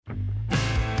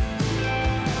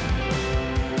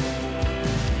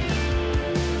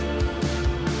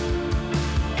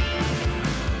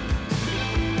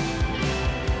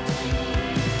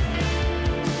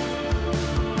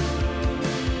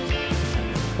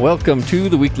Welcome to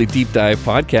the Weekly Deep Dive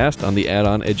podcast on the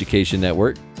Add-On Education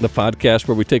Network, the podcast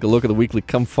where we take a look at the weekly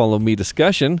Come Follow Me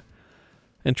discussion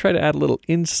and try to add a little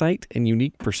insight and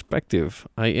unique perspective.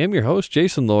 I am your host,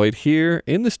 Jason Lloyd, here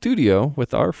in the studio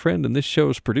with our friend and this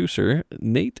show's producer,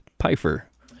 Nate Pfeiffer.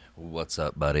 What's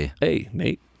up, buddy? Hey,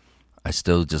 Nate. I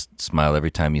still just smile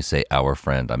every time you say "our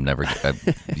friend."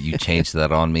 You changed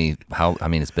that on me.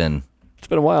 It's been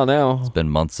a while now. It's been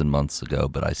months and months ago,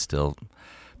 but I still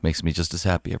makes me just as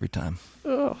happy every time.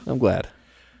 Oh, I'm glad.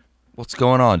 What's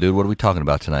going on, dude? What are we talking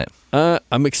about tonight?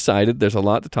 I'm excited. There's a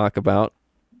lot to talk about.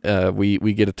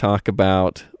 We get to talk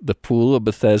about the pool of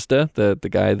Bethesda, the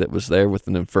guy that was there with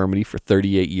an infirmity for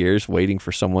 38 years, waiting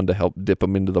for someone to help dip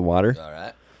him into the water. All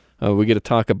right. We get to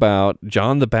talk about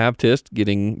John the Baptist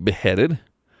getting beheaded.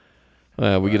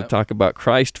 We get to talk about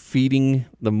Christ feeding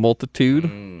the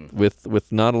multitude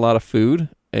with not a lot of food,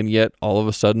 and yet all of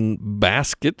a sudden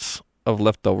baskets of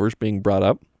leftovers being brought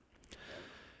up.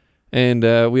 And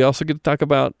we also get to talk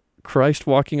about Christ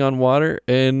walking on water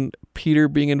and Peter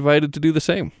being invited to do the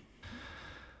same.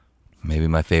 Maybe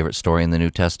my favorite story in the New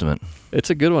Testament.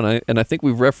 It's a good one, and I think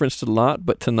we've referenced it a lot,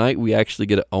 but tonight we actually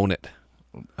get to own it.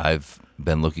 I've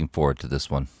been looking forward to this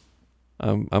one.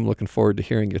 I'm looking forward to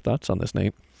hearing your thoughts on this,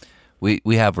 Nate.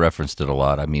 We have referenced it a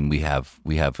lot. I mean, we have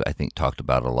I think talked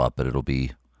about it a lot, but it'll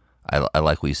be. I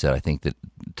like what you said. I think that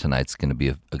tonight's going to be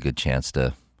a good chance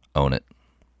to own it.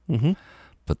 Mm-hmm.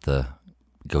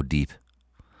 Go deep.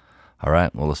 All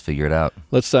right. Well, let's figure it out.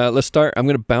 Let's start. I'm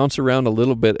going to bounce around a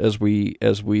little bit as we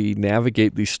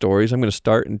navigate these stories. I'm going to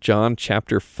start in John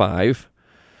chapter 5,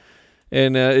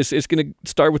 and it's going to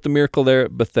start with the miracle there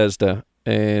at Bethesda.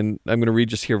 And I'm going to read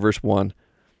just here verse 1.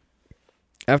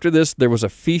 After this, there was a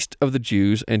feast of the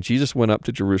Jews, and Jesus went up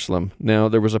to Jerusalem. Now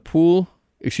there was a pool.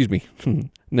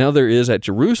 Now there is at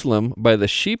Jerusalem by the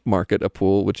sheep market a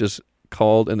pool, which is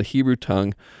called in the Hebrew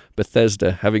tongue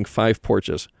Bethesda, having 5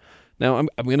 porches. Now I'm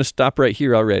going to stop right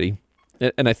here already,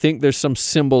 and I think there's some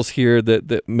symbols here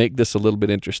that make this a little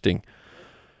bit interesting.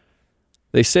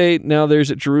 They say now there's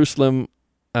at Jerusalem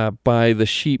by the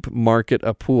sheep market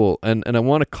a pool, and I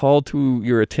want to call to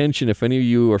your attention if any of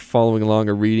you are following along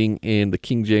or reading in the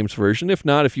King James Version. If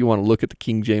not, if you want to look at the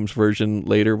King James Version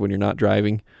later when you're not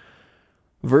driving.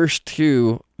 Verse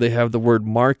 2, they have the word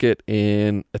market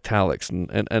in italics,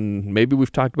 and maybe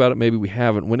we've talked about it, maybe we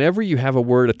haven't. Whenever you have a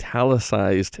word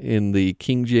italicized in the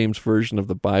King James Version of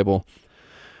the Bible,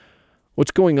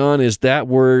 what's going on is that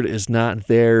word is not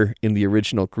there in the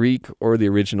original Greek or the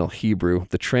original Hebrew.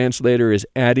 The translator is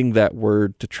adding that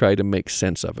word to try to make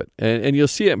sense of it. And you'll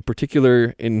see it in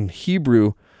particular in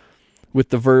Hebrew with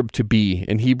the verb to be.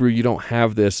 In Hebrew, you don't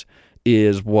have this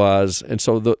is, was, and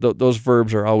so those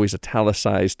verbs are always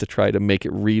italicized to try to make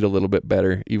it read a little bit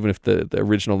better, even if the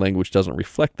original language doesn't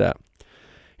reflect that.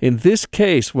 In this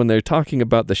case, when they're talking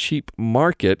about the sheep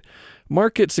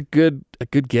market's a good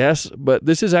guess, but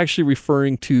this is actually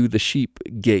referring to the sheep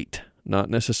gate, not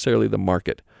necessarily the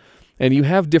market. And you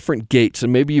have different gates,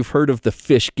 and maybe you've heard of the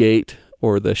fish gate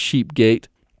or the sheep gate,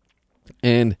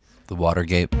 and the water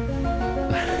gate.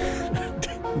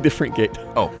 Different gate.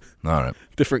 Oh, all right.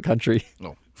 Different country.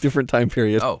 No. Different time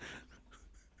period. Oh.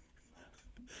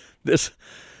 This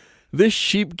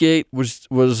sheep gate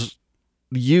was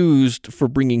used for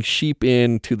bringing sheep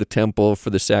in to the temple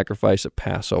for the sacrifice of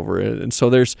Passover. And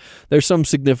so there's some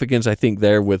significance, I think,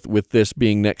 there with this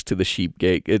being next to the sheep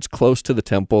gate. It's close to the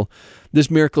temple.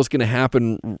 This miracle is going to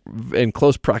happen in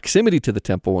close proximity to the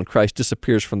temple. When Christ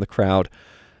disappears from the crowd,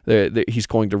 he's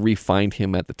going to re-find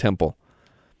him at the temple.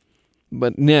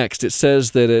 But next, it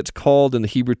says that it's called in the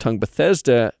Hebrew tongue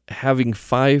Bethesda, having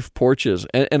 5 porches.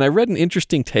 And I read an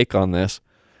interesting take on this.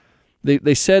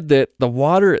 They said that the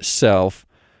water itself,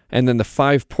 and then the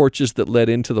 5 porches that led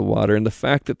into the water, and the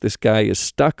fact that this guy is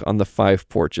stuck on the 5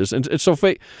 porches. And so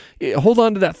hold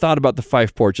on to that thought about the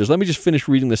 5 porches. Let me just finish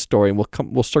reading this story, and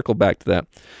we'll circle back to that.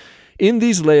 In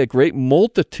these lay a great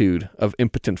multitude of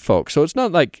impotent folk. So it's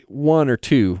not like 1 or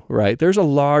 2, right? There's a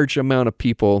large amount of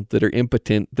people that are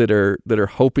impotent that are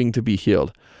hoping to be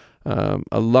healed. A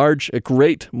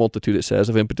great multitude, it says,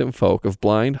 of impotent folk, of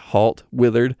blind, halt,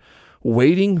 withered,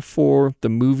 waiting for the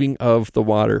moving of the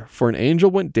water. For an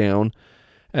angel went down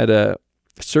at a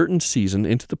certain season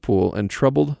into the pool and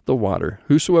troubled the water.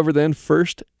 Whosoever then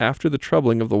first after the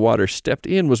troubling of the water stepped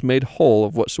in was made whole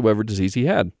of whatsoever disease he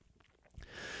had.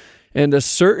 And a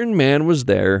certain man was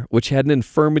there, which had an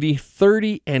infirmity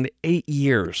 38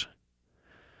 years.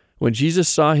 When Jesus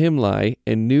saw him lie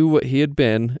and knew what he had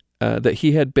been, that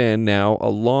he had been now a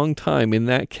long time in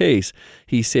that case,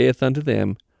 he saith unto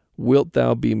them, Wilt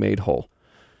thou be made whole?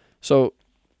 So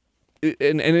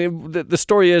the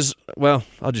story is, well,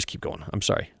 I'll just keep going. I'm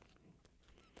sorry.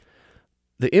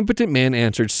 The impotent man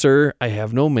answered, Sir, I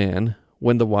have no man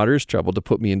when the water is troubled to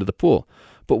put me into the pool.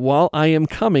 But while I am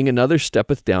coming, another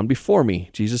steppeth down before me.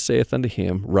 Jesus saith unto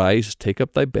him, Rise, take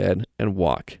up thy bed, and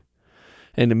walk.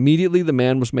 And immediately the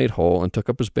man was made whole, and took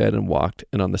up his bed and walked,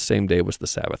 and on the same day was the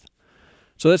Sabbath.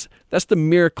 So that's the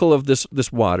miracle of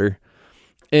this water.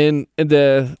 And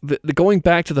the going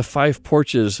back to the 5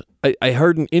 porches, I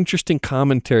heard an interesting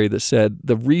commentary that said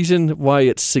the reason why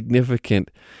it's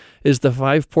significant is the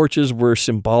 5 porches were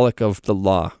symbolic of the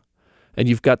law. And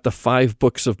you've got the 5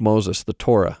 books of Moses, the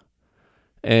Torah.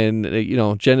 And,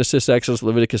 Genesis, Exodus,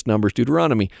 Leviticus, Numbers,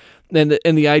 Deuteronomy. And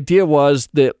the idea was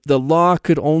that the law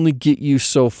could only get you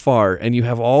so far. And you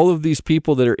have all of these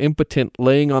people that are impotent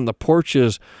laying on the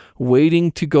porches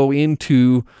waiting to go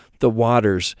into the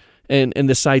waters. And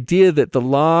this idea that the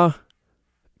law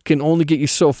can only get you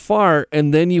so far,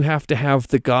 and then you have to have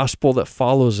the gospel that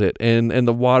follows it. And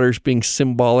the waters being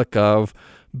symbolic of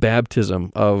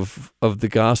baptism, of the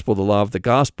gospel, the law of the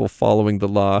gospel following the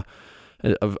law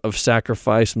of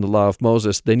sacrifice and the law of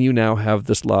Moses. Then you now have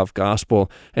this law of gospel,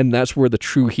 and that's where the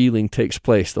true healing takes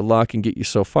place. The law can get you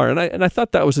so far. And I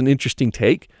thought that was an interesting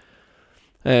take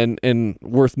and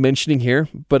worth mentioning here,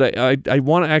 but I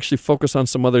want to actually focus on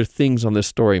some other things on this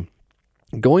story.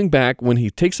 Going back, when he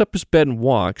takes up his bed and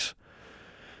walks,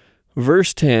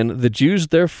 verse 10, the Jews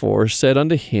therefore said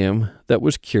unto him that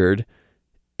was cured,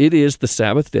 It is the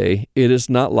Sabbath day, it is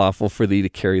not lawful for thee to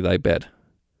carry thy bed.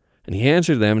 And he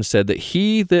answered them and said that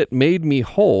he that made me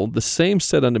whole, the same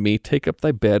said unto me, Take up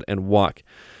thy bed and walk.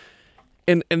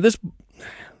 And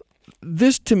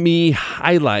this to me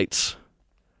highlights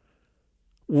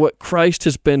what Christ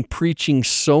has been preaching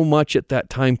so much at that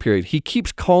time period. He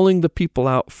keeps calling the people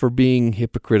out for being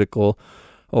hypocritical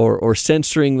or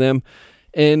censoring them.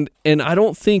 And I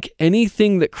don't think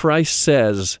anything that Christ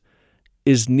says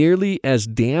is nearly as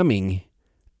damning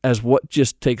as what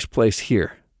just takes place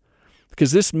here.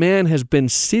 Because this man has been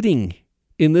sitting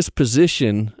in this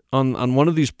position on one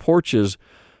of these porches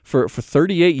for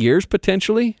 38 years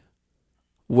potentially,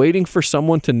 waiting for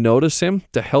someone to notice him,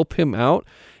 to help him out.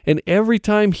 And every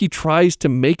time he tries to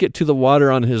make it to the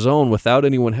water on his own without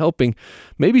anyone helping,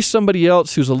 maybe somebody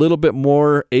else who's a little bit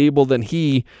more able than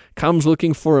he comes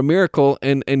looking for a miracle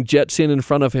and jets in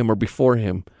front of him or before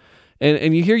him.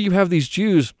 And you have these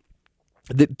Jews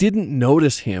that didn't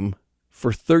notice him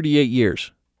for 38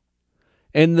 years.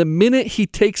 And the minute he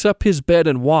takes up his bed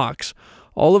and walks,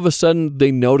 all of a sudden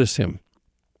they notice him.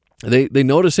 They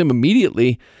notice him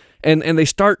immediately, and they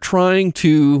start trying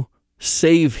to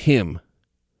save him.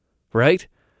 Right?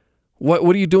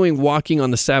 What are you doing walking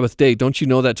on the Sabbath day? Don't you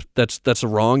know that's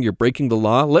wrong? You're breaking the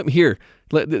law. Let me hear.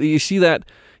 You see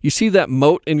that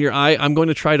mote in your eye? I'm going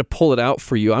to try to pull it out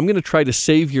for you. I'm going to try to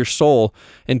save your soul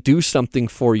and do something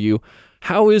for you.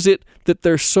 How is it that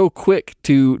they're so quick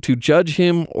to judge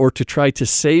him or to try to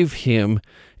save him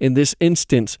in this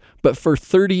instance, but for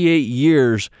 38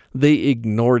 years they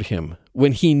ignored him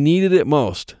when he needed it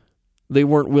most? They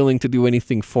weren't willing to do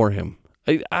anything for him.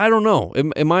 I don't know.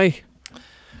 Am I?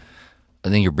 I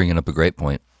think you're bringing up a great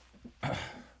point.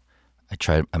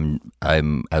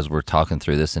 I'm as we're talking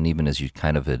through this, and even as you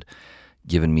kind of had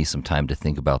given me some time to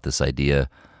think about this idea,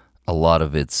 a lot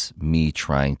of it's me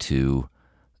trying to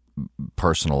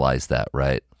personalize that,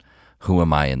 right? Who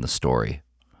am I in the story?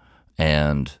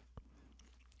 And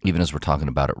even as we're talking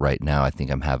about it right now, I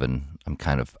think I'm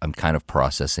kind of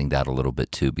processing that a little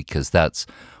bit too, because that's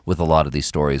with a lot of these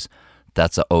stories.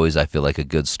 That's always, I feel like, a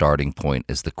good starting point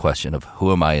is the question of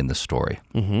who am I in the story?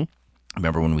 Mm-hmm.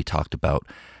 Remember when we talked about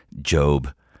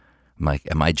Job? I'm like,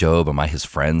 am I Job? Am I his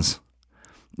friends?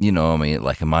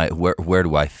 Where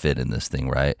do I fit in this thing,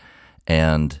 right?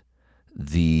 And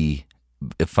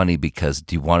funny because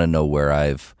do you want to know where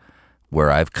I've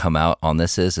come out on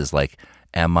this is like,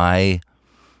 am I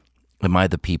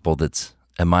the people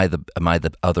am I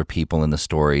the other people in the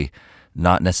story,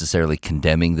 not necessarily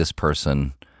condemning this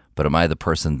person, but am I the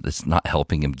person that's not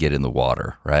helping him get in the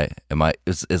water, right? I'm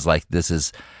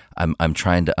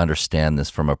trying to understand this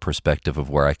from a perspective of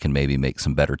where I can maybe make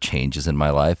some better changes in my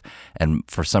life. And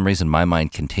for some reason, my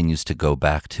mind continues to go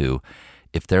back to,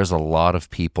 if there's a lot of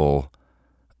people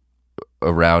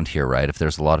around here, right? If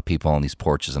there's a lot of people on these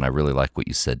porches, and I really like what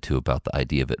you said too about the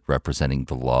idea of it representing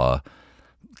the law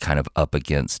kind of up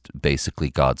against basically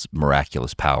God's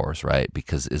miraculous powers, right?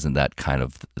 Because isn't that kind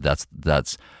of, that's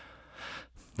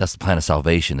the plan of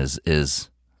salvation is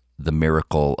the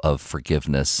miracle of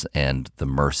forgiveness and the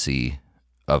mercy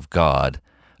of God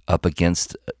up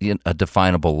against a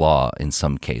definable law in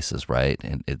some cases, right?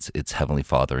 And it's Heavenly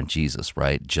Father and Jesus,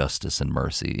 right? Justice and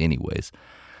mercy, anyways.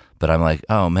 But I'm like,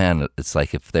 oh man, it's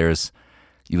like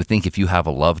you would think if you have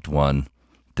a loved one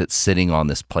that's sitting on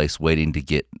this place waiting to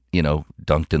get,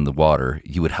 dunked in the water,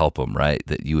 you would help them, right?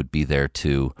 That you would be there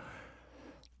to,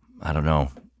 I don't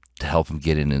know, to help them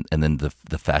get in. And then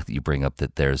the fact that you bring up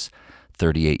that there's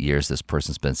 38 years this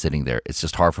person's been sitting there, it's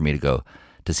just hard for me to go,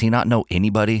 does he not know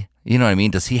anybody? You know what I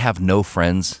mean? Does he have no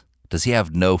friends? Does he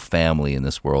have no family in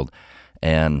this world?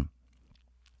 And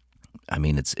I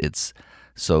mean, it's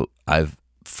so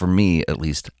for me at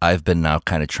least, I've been now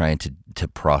kind of trying to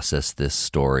process this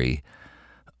story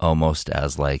almost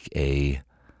as like do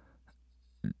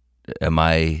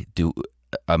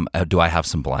I have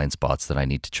some blind spots that I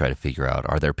need to try to figure out?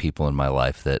 Are there people in my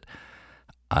life that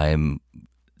I'm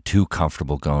too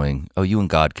comfortable going, oh, you and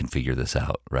God can figure this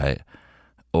out, right?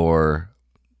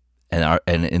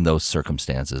 And in those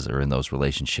circumstances or in those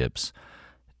relationships,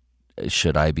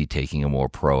 should I be taking a more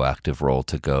proactive role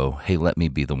to go, hey, let me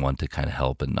be the one to kind of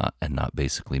help and not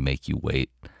basically make you wait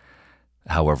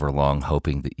however long,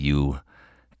 hoping that you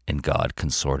and God can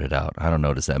sort it out. I don't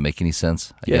know. Does that make any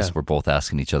sense? I guess we're both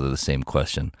asking each other the same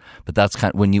question. But that's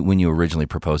kind of, when you originally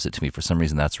proposed it to me, for some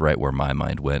reason, that's right where my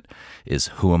mind went, is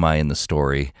who am I in the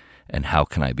story and how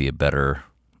can I be a better,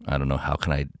 I don't know, how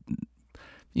can I,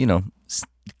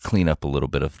 clean up a little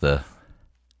bit of the,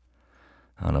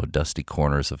 I don't know, dusty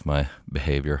corners of my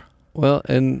behavior. Well,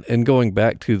 and going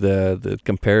back to the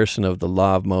comparison of the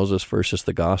law of Moses versus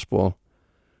the gospel,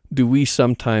 do we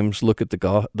sometimes look at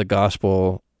the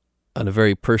gospel on a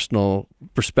very personal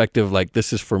perspective, like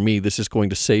this is for me, this is going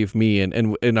to save me,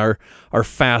 and our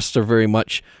fasts are very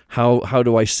much how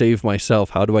do I save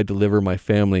myself, how do I deliver my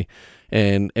family,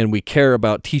 and we care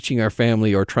about teaching our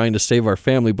family or trying to save our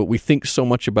family, but we think so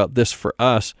much about this for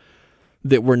us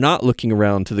that we're not looking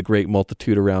around to the great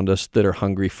multitude around us that are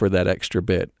hungry for that extra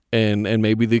bit. And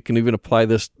maybe they can even apply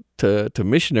this to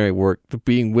missionary work, to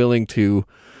being willing to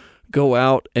go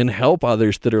out and help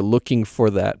others that are looking for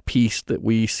that peace that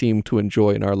we seem to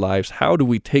enjoy in our lives. How do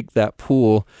we take that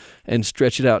pool and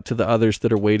stretch it out to the others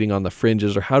that are waiting on the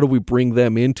fringes, or how do we bring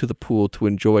them into the pool to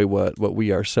enjoy what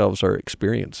we ourselves are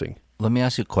experiencing? Let me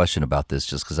ask you a question about this,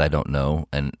 just because I don't know,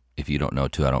 and if you don't know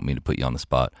too, I don't mean to put you on the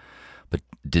spot. But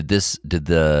did this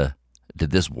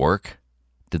work?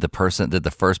 Did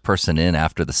the first person in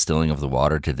after the stilling of the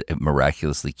water, did it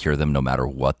miraculously cure them no matter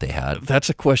what they had? That's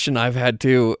a question I've had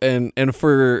too. And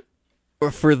for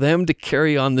them to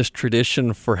carry on this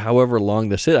tradition for however long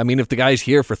this is, I mean, if the guy's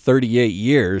here for 38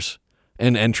 years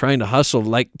and trying to hustle,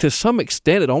 like to some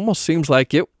extent, it almost seems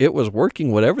like it was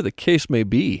working, whatever the case may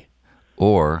be.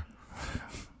 Or,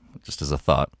 just as a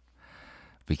thought,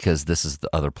 because this is the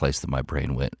other place that my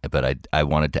brain went. But I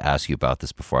wanted to ask you about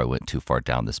this before I went too far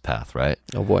down this path, right?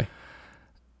 Oh, boy.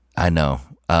 I know.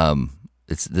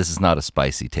 This is not a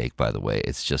spicy take, by the way.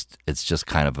 It's just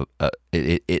kind of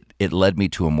it led me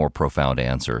to a more profound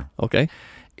answer. Okay.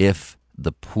 If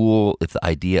the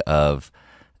idea of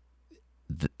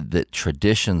the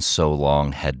tradition so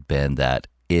long had been that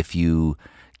if you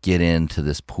get into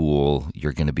this pool,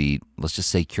 you're going to be, let's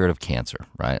just say, cured of cancer,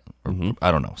 right? Or,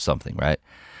 I don't know, something, right?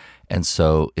 And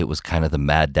so it was kind of the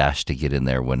mad dash to get in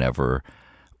there whenever,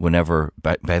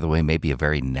 by the way, maybe a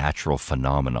very natural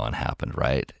phenomenon happened,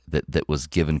 right? That was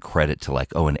given credit to,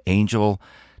 like, oh, an angel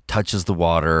touches the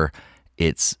water,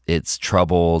 it's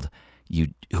troubled,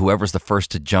 whoever's the first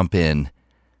to jump in,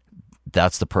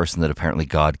 that's the person that apparently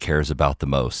God cares about the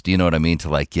most. Do you know what I mean? To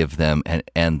like give them,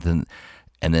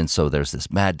 and then so there's this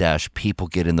mad dash, people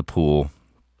get in the pool,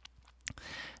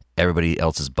 everybody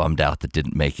else is bummed out that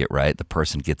didn't make it, right? The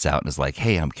person gets out and is like,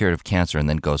 hey, I'm cured of cancer, and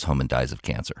then goes home and dies of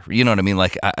cancer. You know what I mean?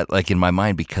 Like, like in my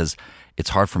mind, because it's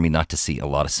hard for me not to see a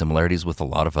lot of similarities with a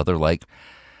lot of other, like,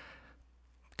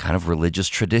 kind of religious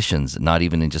traditions, not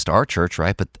even in just our church,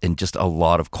 right? But in just a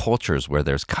lot of cultures where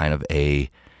there's kind of a,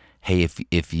 hey,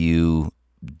 if you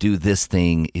do this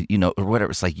thing, or whatever,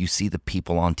 it's like you see the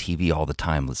people on TV all the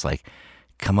time. It's like,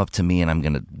 come up to me and I'm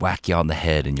going to whack you on the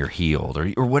head and you're healed,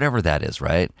 or whatever that is,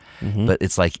 right? Mm-hmm. But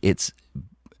it's like it's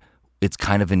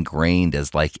kind of ingrained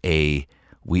as like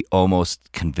we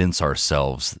almost convince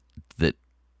ourselves that,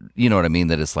 you know what I mean,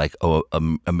 that it's like, oh,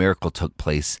 a miracle took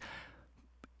place,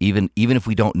 even if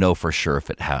we don't know for sure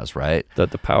if it has, right? That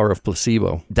the power of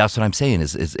placebo. That's what I'm saying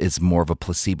is more of a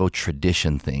placebo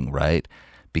tradition thing, right?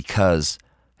 Because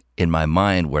in my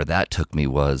mind, where that took me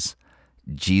was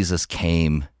Jesus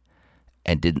came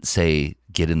and didn't say,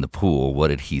 get in the pool. What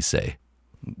did he say?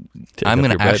 I'm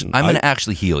gonna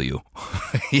actually heal you.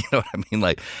 You know what I mean?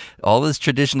 Like all this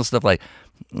traditional stuff, like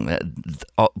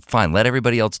fine, let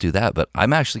everybody else do that, but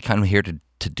I'm actually kind of here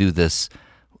to do this.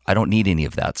 I don't need any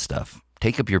of that stuff.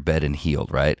 Take up your bed and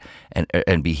healed, right?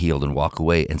 And be healed and walk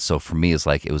away. And so for me, it's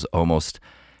like it was almost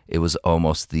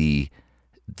the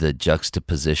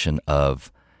juxtaposition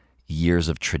of years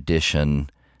of tradition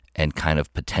and kind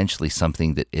of potentially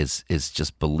something that is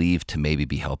just believed to maybe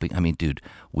be helping. I mean, dude,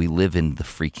 we live in the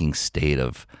freaking state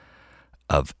of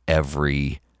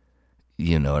every,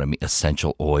 you know what I mean,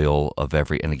 essential oil of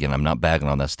every, and again, I'm not bagging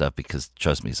on that stuff because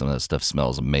trust me, some of that stuff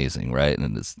smells amazing, right?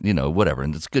 And it's, you know, whatever,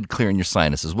 and it's good clearing your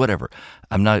sinuses, whatever.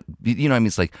 I'm not, you know what I mean?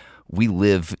 It's like we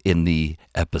live in the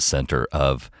epicenter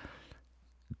of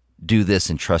do this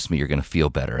and trust me, you're going to feel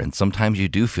better. And sometimes you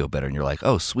do feel better and you're like,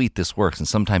 oh, sweet, this works. And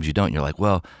sometimes you don't. And you're like,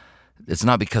 well, it's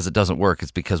not because it doesn't work.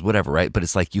 It's because whatever, right? But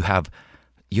it's like you have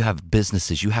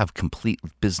businesses, you have complete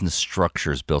business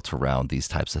structures built around these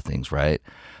types of things, right?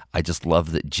 I just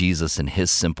love that Jesus in his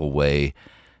simple way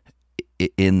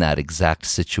in that exact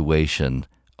situation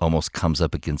almost comes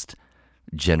up against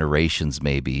generations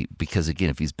maybe, because again,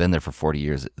 if he's been there for 40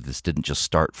 years, this didn't just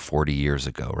start 40 years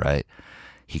ago, right?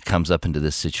 He comes up into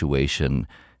this situation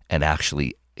and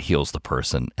actually heals the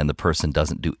person, and the person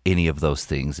doesn't do any of those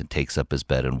things and takes up his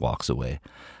bed and walks away.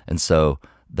 And so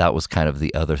that was kind of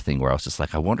the other thing where I was just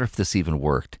like, I wonder if this even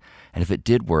worked. And if it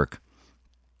did work,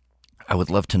 I would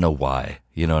love to know why.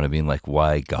 You know what I mean? Like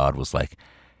why God was like,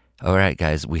 all right,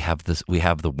 guys, we have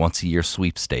the once a year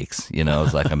sweepstakes. You know,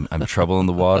 it's like I'm trouble in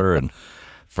the water, and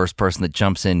first person that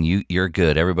jumps in, you're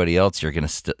good. Everybody else, you're going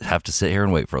to have to sit here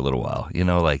and wait for a little while. You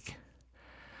know, like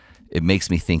it makes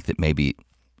me think that maybe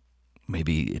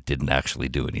it didn't actually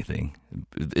do anything,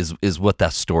 is what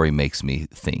that story makes me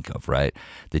think of, right?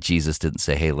 That Jesus didn't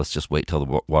say, hey, let's just wait till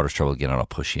the water's trouble again and I'll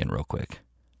push you in real quick.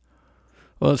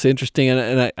 Well, it's interesting,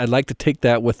 and I'd like to take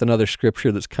that with another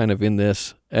scripture that's kind of in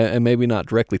this, and maybe not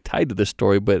directly tied to this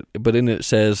story, but in it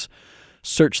says,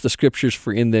 search the scriptures,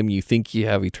 for in them you think you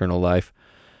have eternal life.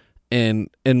 And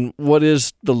what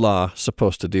is the law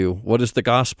supposed to do? What is the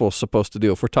gospel supposed to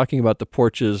do? If we're talking about the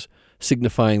porches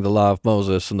signifying the law of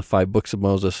Moses and the 5 books of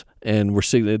Moses, and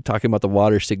we're talking about the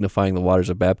water signifying the waters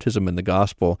of baptism and the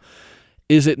gospel,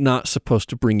 is it not supposed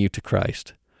to bring you to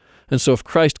Christ? And so if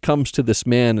Christ comes to this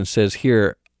man and says,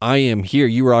 here, I am here,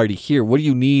 you are already here, what do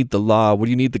you need the law? What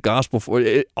do you need the gospel for?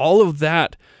 All of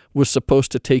that was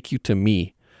supposed to take you to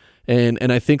me.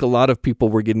 And I think a lot of people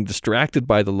were getting distracted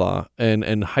by the law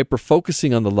and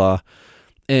hyper-focusing on the law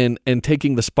and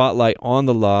taking the spotlight on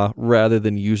the law rather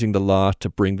than using the law to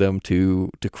bring them to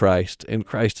Christ. And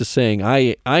Christ is saying,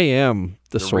 I am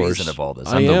the source. The reason of all this.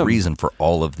 I'm the reason for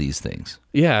all of these things.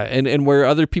 Yeah, and where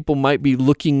other people might be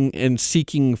looking and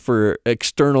seeking for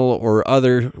external or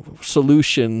other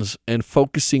solutions and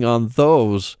focusing on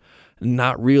those,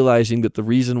 not realizing that the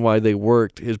reason why they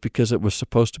worked is because it was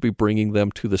supposed to be bringing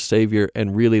them to the Savior,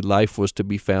 and really life was to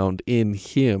be found in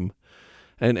Him.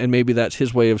 And maybe that's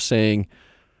His way of saying,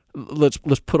 let's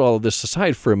put all of this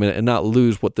aside for a minute and not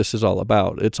lose what this is all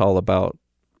about. It's all about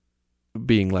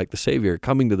being like the Savior,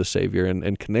 coming to the Savior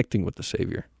and connecting with the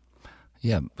Savior.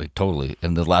 Yeah, totally.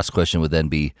 And the last question would then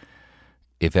be,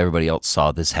 if everybody else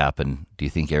saw this happen, do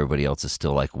you think everybody else is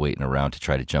still like waiting around to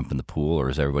try to jump in the pool, or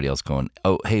is everybody else going,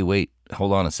 oh, hey, wait,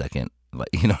 hold on a second. Like,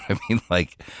 you know what I mean?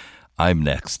 Like, I'm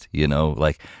next, you know,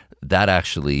 like that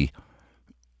actually,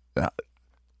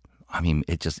 I mean,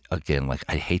 it just, again, like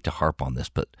I hate to harp on this,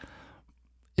 but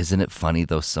isn't it funny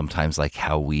though, sometimes like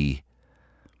how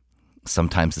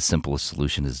sometimes the simplest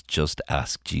solution is just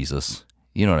ask Jesus,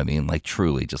 you know what I mean? Like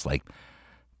truly just like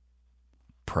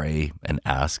pray and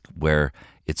ask, where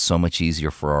it's so much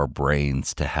easier for our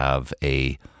brains to have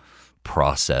a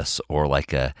process or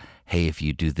like a, hey, if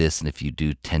you do this and if you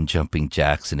do 10 jumping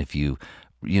jacks and if you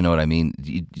know what I mean,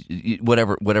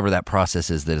 whatever that process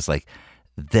is, that is like,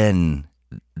 then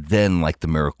like the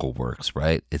miracle works,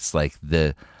 right? It's like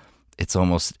it's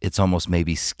almost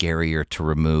maybe scarier to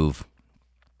remove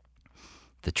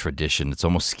the tradition. It's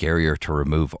almost scarier to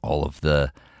remove all of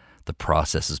the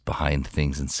processes behind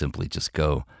things and simply just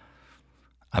go,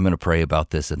 I'm going to pray about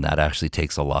this. And that actually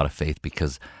takes a lot of faith,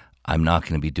 because I'm not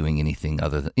going to be doing anything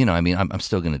other than, you know, I mean, I'm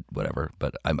still going to whatever,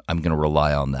 but I'm going to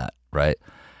rely on that. Right.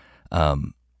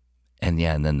 And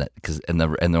yeah, and then that, and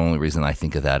the only reason I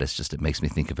think of that is just, it makes me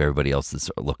think of everybody else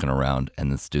that's looking around, and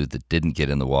this dude that didn't get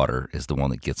in the water is the one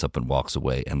that gets up and walks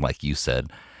away. And like you said,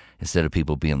 instead of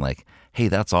people being like, hey,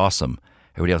 that's awesome,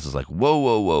 everybody else is like, whoa,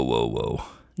 whoa, whoa, whoa, whoa.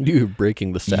 You're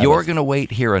breaking the Sabbath. You're going to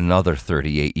wait here another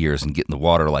 38 years and get in the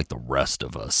water like the rest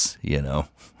of us, you know?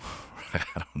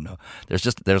 I don't know.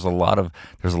 There's a lot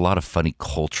of funny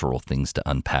cultural things to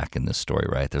unpack in this story,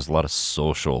 right? There's a lot of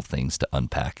social things to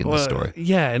unpack in this story.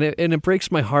 Yeah, and it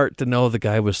breaks my heart to know the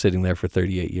guy was sitting there for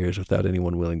 38 years without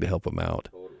anyone willing to help him out.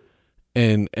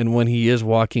 And when he is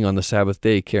walking on the Sabbath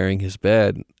day carrying his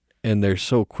bed, and they're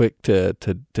so quick to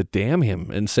damn him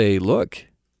and say, look,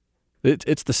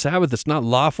 it's the Sabbath. It's not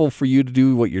lawful for you to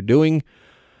do what you're doing.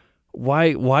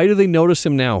 Why do they notice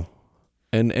him now?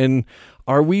 And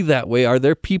are we that way? Are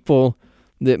there people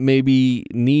that maybe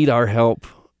need our help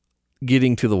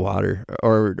getting to the water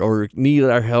or need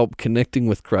our help connecting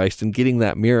with Christ and getting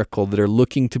that miracle, that are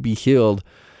looking to be healed?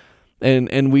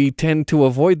 And we tend to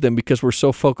avoid them because we're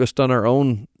so focused on our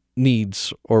own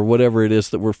needs or whatever it is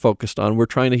that we're focused on. We're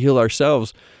trying to heal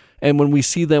ourselves. And when we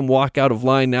see them walk out of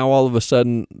line, now all of a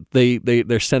sudden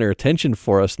they're center attention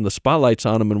for us and the spotlight's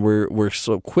on them, and we're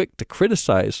so quick to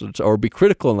criticize or be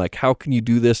critical and like, how can you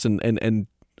do this? And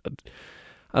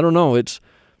I don't know. It's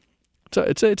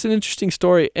an interesting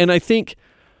story. And I think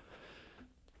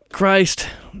Christ,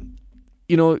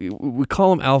 we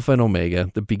call him Alpha and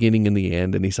Omega, the beginning and the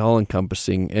end, and he's all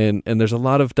encompassing. And there's a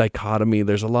lot of dichotomy.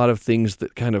 There's a lot of things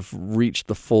that kind of reach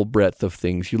the full breadth of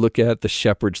things. You look at the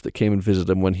shepherds that came and visited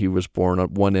him when he was born on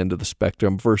one end of the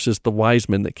spectrum versus the wise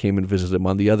men that came and visited him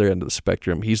on the other end of the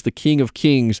spectrum. He's the King of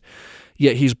Kings,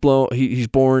 yet he's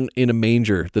born in a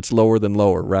manger that's lower than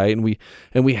lower, right?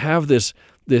 And we have this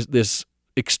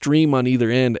extreme on either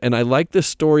end. And I like this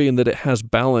story in that it has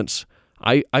balance.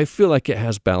 I feel like it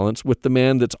has balance with the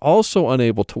man that's also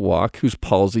unable to walk, who's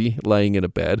palsy, laying in a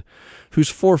bed, whose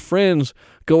 4 friends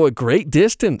go a great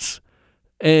distance.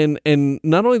 And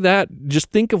not only that,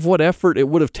 just think of what effort it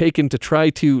would have taken to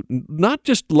try to not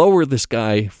just lower this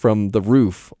guy from the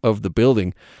roof of the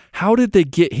building. How did they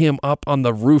get him up on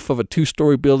the roof of a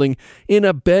 2-story building in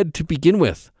a bed to begin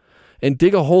with? And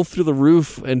dig a hole through the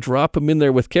roof and drop him in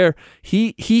there with care.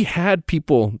 He had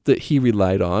people that he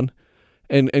relied on.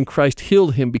 And Christ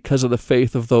healed him because of the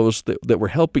faith of those that were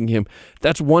helping him.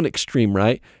 That's one extreme,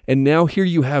 right? And now here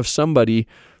you have somebody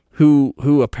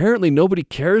who apparently nobody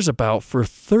cares about for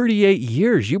 38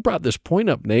 years. You brought this point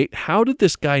up, Nate. How did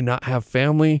this guy not have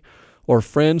family or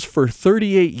friends for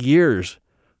 38 years?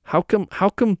 How come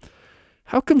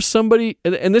somebody,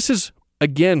 and this is,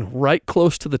 again, right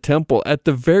close to the temple. At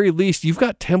the very least, you've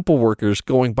got temple workers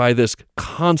going by this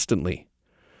constantly.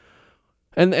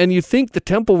 And you think the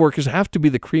temple workers have to be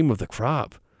the cream of the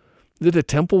crop. Did a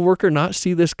temple worker not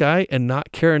see this guy and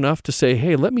not care enough to say,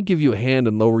 hey, let me give you a hand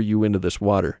and lower you into this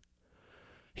water?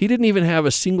 He didn't even have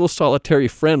a single solitary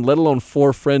friend, let alone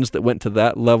 4 friends that went to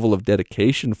that level of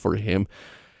dedication for him.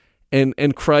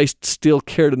 And Christ still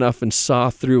cared enough and saw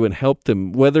through and helped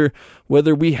him. Whether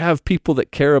we have people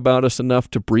that care about us enough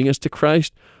to bring us to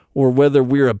Christ, or whether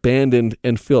we're abandoned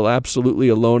and feel absolutely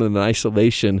alone in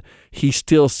isolation, he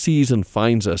still sees and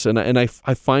finds us. And I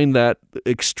find that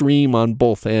extreme on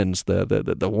both ends,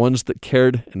 the ones that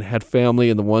cared and had family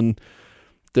and the one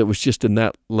that was just in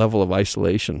that level of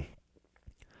isolation.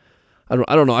 I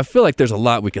don't know. I feel like there's a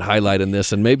lot we could highlight in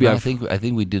this, and maybe I think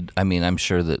we did. I mean, I'm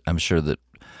sure that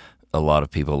a lot of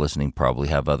people listening probably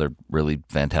have other really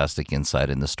fantastic insight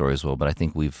in the story as well, but I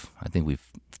think we've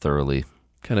thoroughly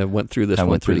kind of went through this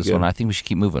one. I think we should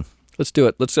keep moving. Let's do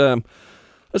it. Let's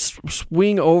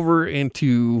swing over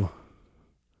into,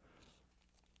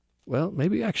 well,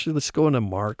 maybe actually let's go into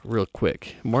Mark real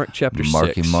quick. Mark chapter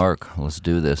 6. Mark. Let's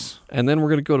do this. And then we're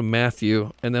going to go to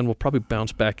Matthew, and then we'll probably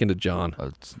bounce back into John.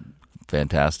 It's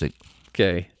fantastic.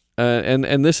 Okay.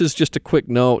 And this is just a quick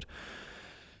note.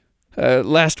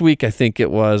 Last week, I think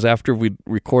it was, after we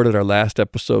recorded our last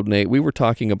episode, Nate, we were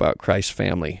talking about Christ's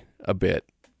family a bit.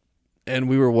 And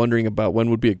we were wondering about when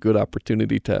would be a good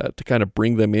opportunity to kind of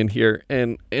bring them in here.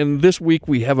 And this week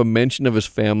we have a mention of his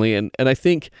family. And I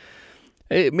think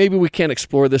maybe we can't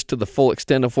explore this to the full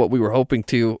extent of what we were hoping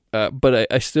to, but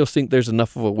I still think there's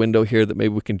enough of a window here that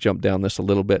maybe we can jump down this a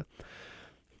little bit.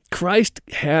 Christ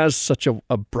has such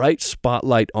a bright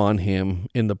spotlight on him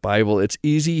in the Bible. It's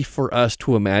easy for us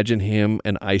to imagine him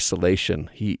in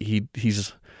isolation.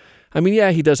 He's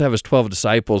he does have his 12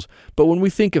 disciples, but when we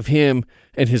think of him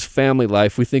and his family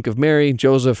life, we think of Mary,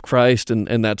 Joseph, Christ,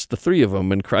 and that's the 3 of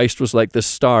them. And Christ was like this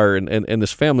star and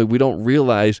this family. We don't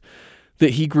realize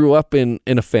that he grew up in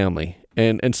a family.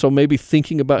 And so maybe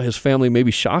thinking about his family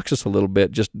maybe shocks us a little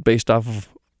bit just based off of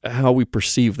how we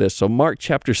perceive this. So Mark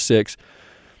chapter 6,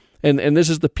 and this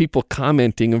is the people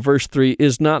commenting in verse 3,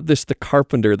 "Is not this the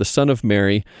carpenter, the son of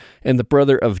Mary, and the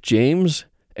brother of James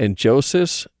and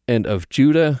Joseph and of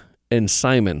Judah and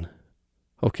Simon?"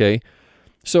 Okay,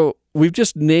 so we've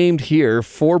just named here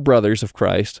 4 brothers of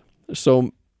Christ.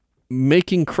 So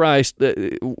making Christ,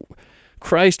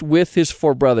 Christ with his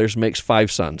 4 brothers makes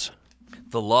 5 sons.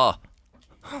 The law.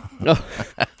 Oh,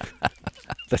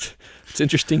 it's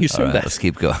interesting you said Right, that. let's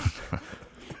keep going.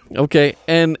 Okay,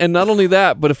 and not only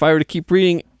that, but if I were to keep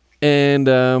reading, and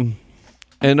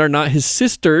are not his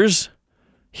sisters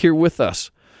here with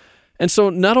us? And so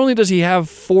not only does he have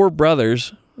 4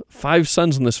 brothers, 5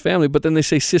 sons in this family, but then they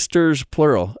say sisters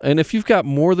plural. And if you've got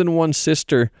more than one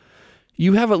sister,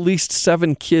 you have at least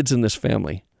 7 kids in this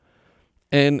family.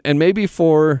 And maybe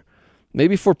for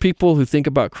people who think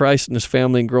about Christ and his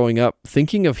family and growing up,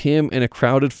 thinking of him in a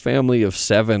crowded family of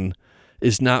 7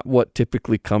 is not what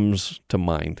typically comes to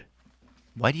mind.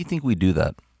 Why do you think we do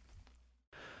that?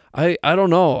 I don't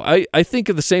know. I think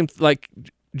of the same, like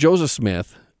Joseph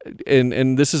Smith,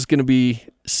 and this is going to be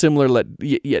similar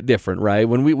yet different, right?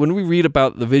 When we read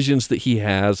about the visions that he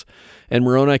has, and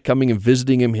Moroni coming and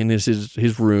visiting him in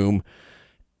his room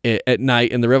at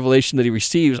night, and the revelation that he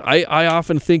receives, I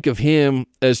often think of him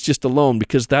as just alone,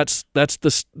 because that's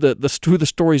who the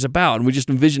story's about, and we just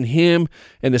envision him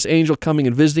and this angel coming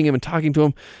and visiting him and talking to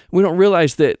him. We don't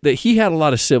realize that he had a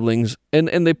lot of siblings,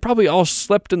 and they probably all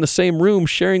slept in the same room,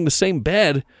 sharing the same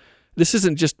bed. This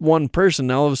isn't just one person.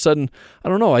 Now all of a sudden, I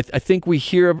don't know, I think we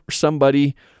hear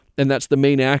somebody, and that's the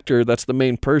main actor, that's the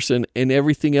main person, and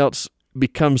everything else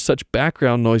becomes such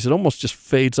background noise, it almost just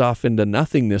fades off into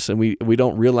nothingness, and we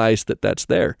don't realize that that's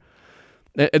there.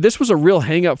 And this was a real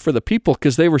hang-up for the people,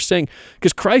 because they were saying,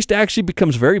 because Christ actually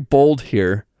becomes very bold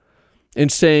here in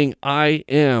saying, I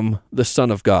am the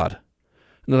Son of God.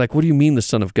 And they're like, what do you mean the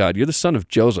Son of God? You're the son of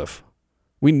Joseph.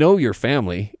 We know your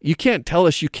family. You can't tell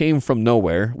us you came from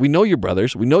nowhere. We know your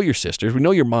brothers. We know your sisters. We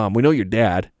know your mom. We know your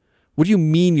dad. What do you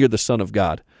mean you're the Son of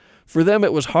God? For them,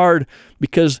 it was hard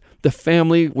because the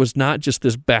family was not just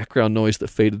this background noise that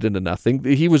faded into nothing.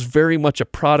 He was very much a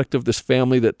product of this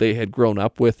family that they had grown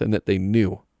up with and that they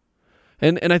knew.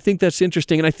 And I think that's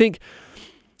interesting. And I think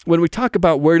when we talk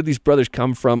about where do these brothers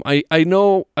come from, I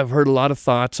know I've heard a lot of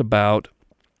thoughts about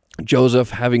Joseph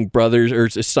having brothers or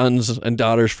sons and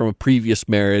daughters from a previous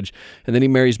marriage, and then he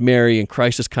marries Mary, and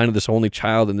Christ is kind of this only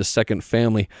child in the second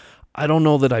family. I don't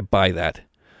know that I buy that.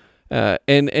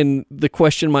 And the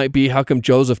question might be, how come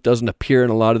Joseph doesn't appear in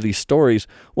a lot of these stories?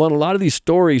 Well, in a lot of these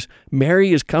stories,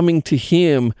 Mary is coming to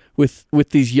him with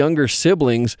these younger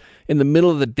siblings in the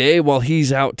middle of the day while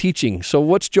he's out teaching. So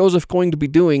what's Joseph going to be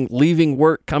doing, leaving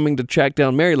work, coming to track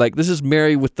down Mary? Like, this is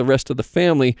Mary with the rest of the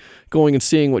family going and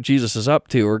seeing what Jesus is up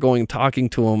to, or going and talking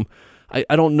to him.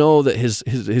 I don't know that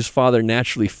his father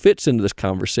naturally fits into this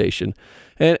conversation.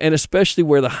 And especially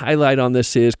where the highlight on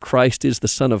this is Christ is the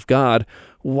Son of God.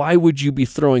 Why would you be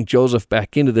throwing Joseph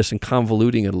back into this and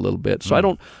convoluting it a little bit? So I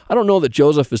don't know that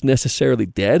Joseph is necessarily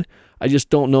dead. I just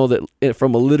don't know that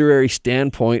from a literary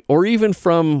standpoint, or even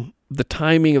from the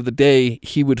timing of the day,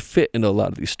 he would fit into a lot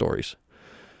of these stories.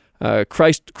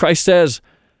 Christ says,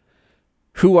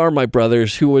 who are my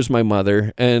brothers? Who is my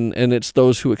mother? And it's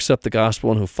those who accept the gospel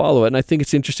and who follow it. And I think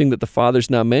it's interesting that the Father's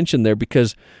not mentioned there,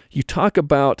 because you talk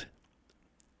about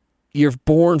you're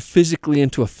born physically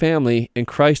into a family, and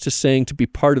Christ is saying to be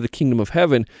part of the kingdom of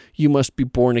heaven, you must be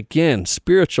born again,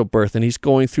 spiritual birth, and he's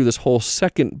going through this whole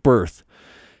second birth.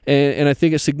 And I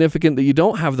think it's significant that you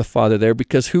don't have the Father there,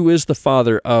 because who is the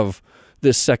Father of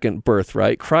this second birth,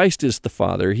 right? Christ is the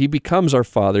Father. He becomes our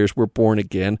Father as we're born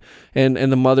again, and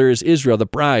the mother is Israel, the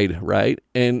bride, right?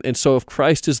 And so if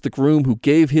Christ is the groom who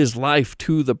gave his life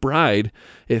to the bride,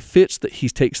 it fits that he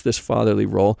takes this fatherly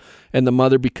role, and the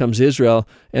mother becomes Israel,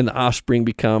 and the offspring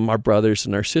become our brothers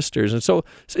and our sisters. And so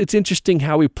it's interesting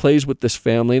how he plays with this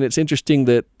family, and it's interesting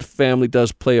that the family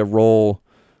does play a role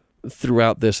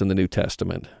throughout this in the New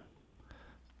Testament.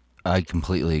 I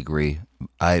completely agree.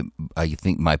 I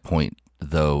think my point,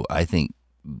 though, I think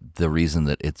the reason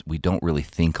that we don't really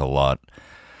think a lot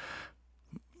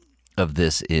of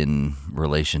this in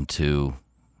relation to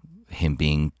him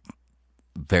being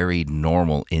very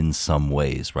normal in some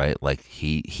ways, right? Like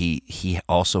he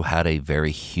also had a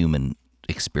very human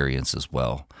experience as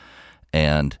well.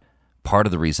 And part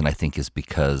of the reason I think is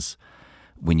because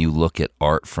when you look at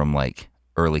art from like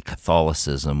early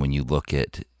Catholicism, when you look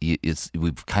at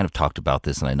we've kind of talked about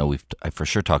this, and I know I for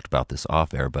sure talked about this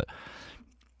off air, but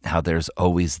how there's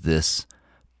always this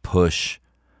push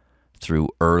through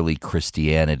early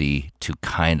Christianity to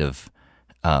kind of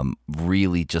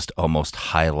really just almost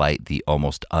highlight the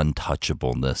almost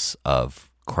untouchableness of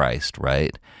Christ,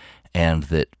 right? And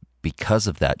that because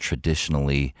of that,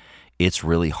 traditionally, it's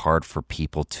really hard for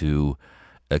people to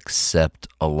accept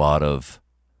a lot of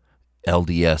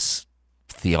LDS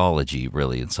theology,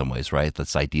 really, in some ways, right?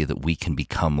 This idea that we can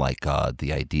become like God,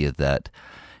 the idea that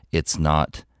it's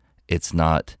not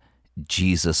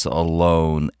Jesus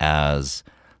alone as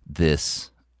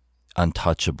this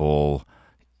untouchable,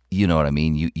 you know what I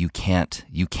mean? You can't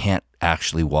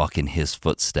actually walk in his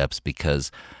footsteps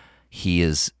because he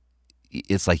is.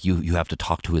 It's like you have to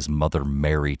talk to his mother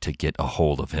Mary to get a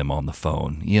hold of him on the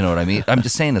phone. You know what I mean? I'm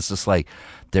just saying, it's just like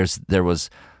there was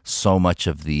so much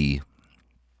of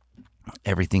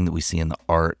everything that we see in the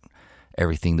art,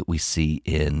 everything that we see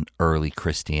in early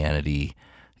Christianity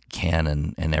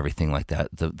canon and everything like that,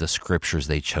 the scriptures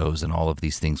they chose and all of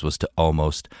these things was to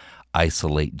almost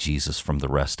isolate Jesus from the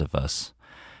rest of us.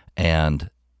 And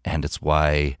it's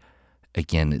why,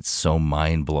 again, it's so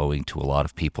mind-blowing to a lot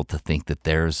of people to think that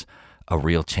there's a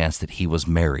real chance that he was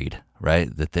married,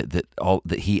 right? That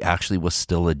he actually was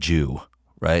still a Jew,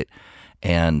 right?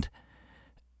 And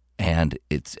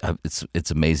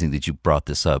it's amazing that you brought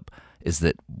this up. Is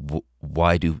that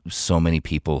why do so many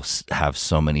people have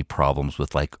so many problems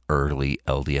with like early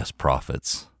LDS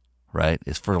prophets, right?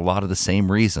 It's for a lot of the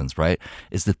same reasons, right?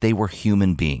 Is that they were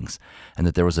human beings and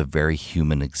that there was a very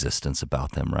human existence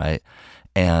about them, right?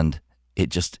 And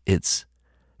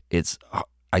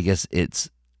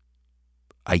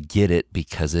I get it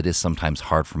because it is sometimes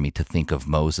hard for me to think of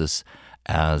Moses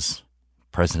as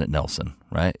President Nelson,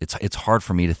 right? It's hard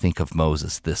for me to think of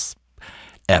Moses, this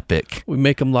epic. We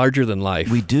make him larger than life.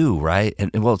 We do, right?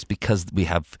 And well, it's because we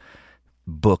have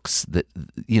books that,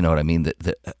 you know what I mean,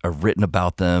 that are written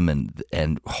about them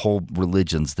and whole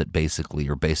religions that basically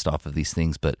are based off of these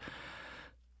things. But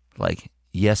like,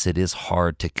 yes, it is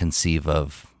hard to conceive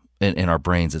of, in our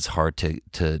brains, it's hard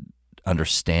to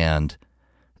understand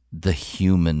the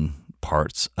human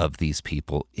parts of these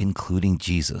people, including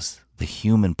Jesus, the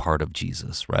human part of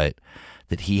Jesus, right?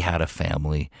 That he had a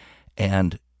family.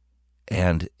 And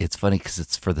it's funny because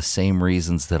it's for the same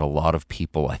reasons that a lot of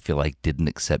people, I feel like, didn't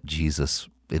accept Jesus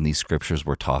in these scriptures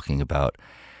we're talking about,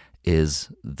 is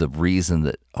the reason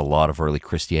that a lot of early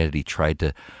Christianity tried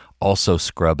to also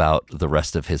scrub out the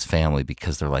rest of his family,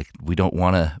 because they're like, we don't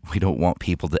want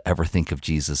people to ever think of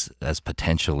Jesus as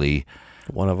potentially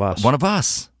one of us.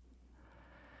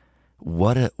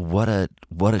 What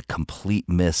a complete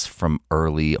miss from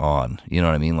early on. You know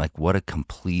what I mean? Like, what a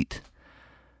complete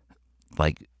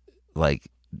like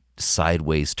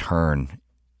sideways turn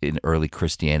in early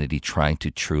Christianity trying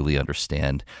to truly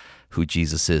understand who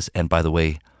Jesus is. And by the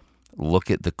way,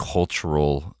 look at the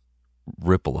cultural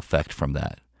ripple effect from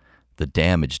that. The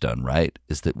damage done, right,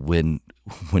 is that when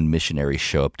missionaries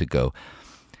show up to go,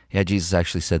 yeah, Jesus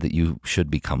actually said that you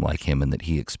should become like him and that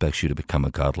he expects you to become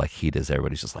a God like he does.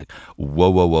 Everybody's just like, whoa,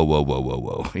 whoa, whoa, whoa, whoa, whoa,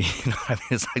 whoa. You know what I mean?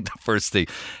 It's like the first thing,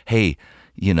 hey,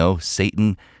 you know,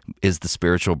 Satan is the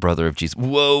spiritual brother of Jesus. Whoa,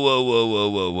 whoa, whoa, whoa,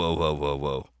 whoa, whoa, whoa, whoa,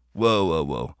 whoa, whoa, whoa,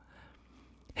 whoa.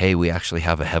 Hey, we actually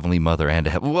have a heavenly mother and a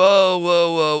heaven. Whoa,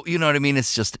 whoa, whoa. You know what I mean?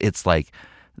 It's like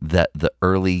that the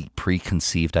early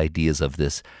preconceived ideas of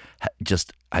this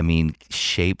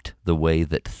shaped the way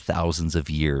that thousands of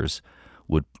years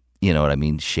would, you know what I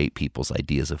mean, shape people's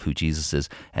ideas of who Jesus is.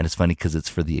 And it's funny because it's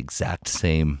for the exact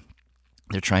same,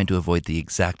 they're trying to avoid the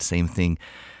exact same thing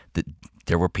that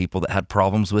there were people that had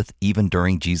problems with even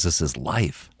during Jesus's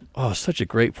life. Oh, such a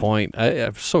great point.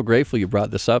 I'm so grateful you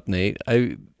brought this up, Nate.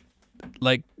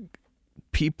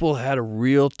 People had a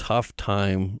real tough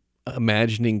time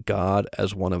imagining God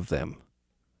as one of them.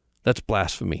 That's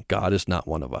blasphemy. God is not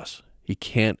one of us. He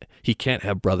can't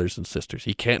have brothers and sisters.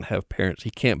 He can't have parents.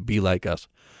 He can't be like us.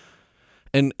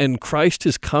 And Christ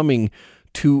is coming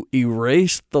to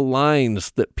erase the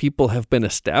lines that people have been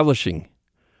establishing.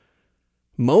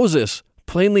 Moses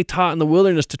plainly taught in the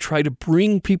wilderness to try to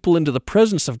bring people into the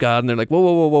presence of God, and they're like, whoa,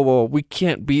 whoa, whoa, whoa, whoa, we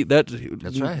can't be that.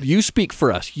 That's right. You speak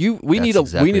for us. We need a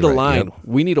right. line. Yep.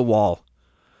 We need a wall.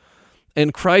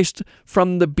 And Christ,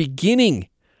 from the beginning,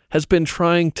 has been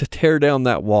trying to tear down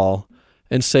that wall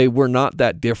and say we're not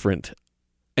that different.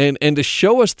 And to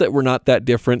show us that we're not that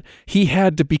different, he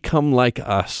had to become like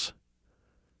us.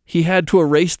 He had to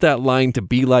erase that line to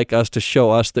be like us, to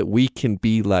show us that we can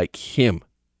be like him.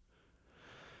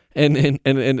 And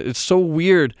it's so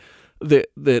weird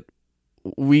that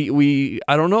we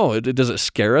I don't know, does it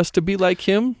scare us to be like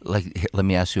him? Like, let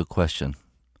me ask you a question.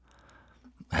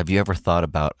 Have you ever thought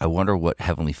about, I wonder what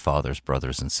Heavenly Father's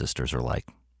brothers and sisters are like?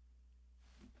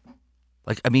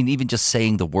 Like, I mean, even just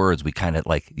saying the words, we kind of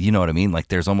like, you know what I mean? Like,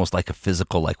 there's almost like a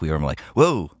physical, like we are like,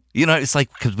 whoa, you know, it's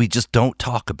like, because we just don't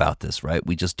talk about this, right?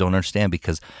 We just don't understand,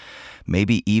 because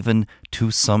maybe even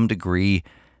to some degree,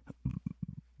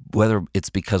 whether it's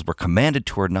because we're commanded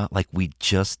to or not, like we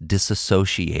just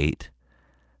disassociate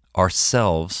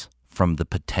ourselves from the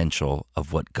potential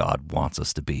of what God wants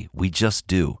us to be. We just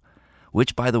do.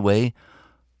 Which, by the way,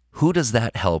 who does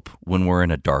that help when we're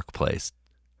in a dark place?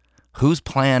 Whose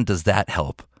plan does that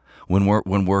help when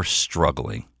we're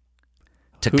struggling?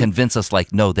 To convince us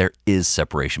like, no, there is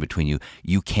separation between you.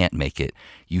 You can't make it.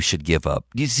 You should give up.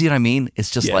 Do you see what I mean?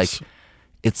 It's just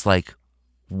it's like,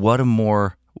 what a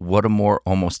more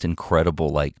almost incredible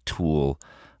like tool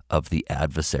of the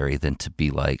adversary than to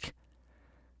be like,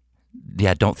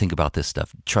 yeah, don't think about this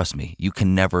stuff. Trust me. You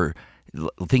can never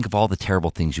think of all the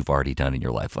terrible things you've already done in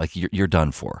your life. Like you're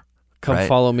done for. Come right?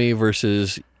 follow me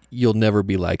versus you'll never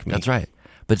be like me. That's right.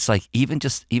 But it's like, even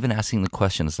asking the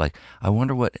question is like, I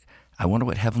wonder what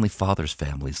Heavenly Father's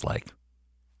family's like.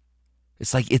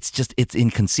 It's like, it's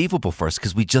inconceivable for us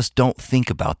because we just don't think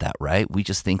about that, right? We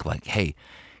just think like, hey,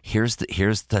 here's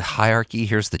the hierarchy,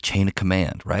 here's the chain of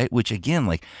command, right? Which again,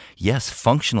 like, yes,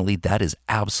 functionally, that is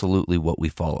absolutely what we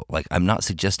follow. Like, I'm not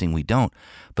suggesting we don't,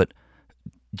 but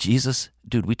Jesus,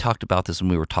 dude, we talked about this when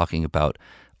we were talking about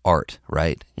art,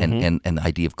 right? And the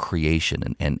idea of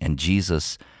creation and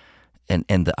Jesus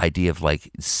and the idea of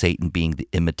like Satan being the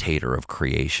imitator of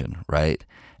creation, right?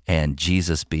 And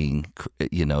Jesus being,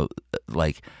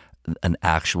 like an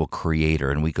actual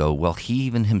creator. And we go, well, he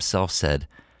even himself said,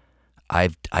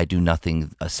 I do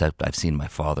nothing except I've seen my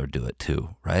Father do it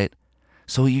too, right?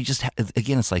 So you just,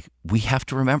 again, it's like, we have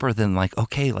to remember then, like,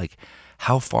 okay, like,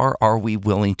 how far are we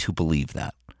willing to believe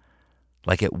that?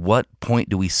 Like, at what point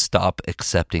do we stop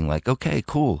accepting, like, okay,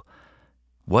 cool.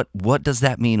 What does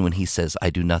that mean when he says, I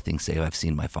do nothing save I've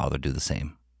seen my Father do the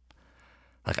same?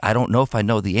 Like, I don't know if I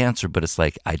know the answer, but it's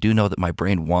like, I do know that my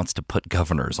brain wants to put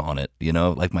governors on it,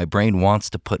 like my brain wants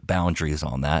to put boundaries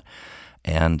on that.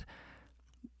 And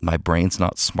my brain's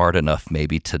not smart enough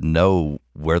maybe to know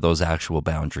where those actual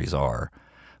boundaries are.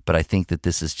 But I think that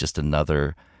this is just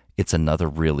another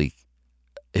really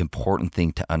important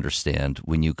thing to understand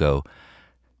when you go,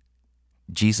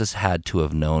 Jesus had to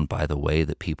have known, by the way,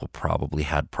 that people probably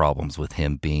had problems with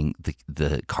him being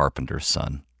the carpenter's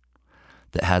son,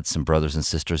 that had some brothers and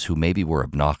sisters who maybe were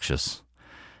obnoxious,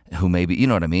 who maybe, you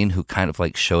know what I mean, who kind of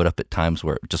like showed up at times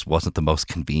where it just wasn't the most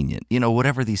convenient,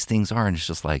 whatever these things are. And it's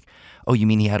just like, oh, you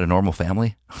mean he had a normal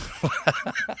family?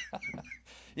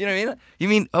 You know what I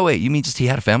mean? You mean just he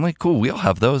had a family? Cool, we all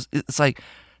have those. It's like,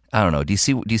 I don't know. Do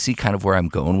you see kind of where I'm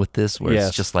going with this? Where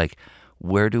It's just like,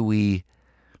 where do we,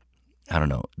 I don't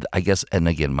know. I guess, and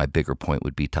again, my bigger point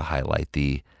would be to highlight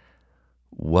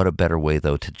what a better way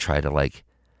though to try to like,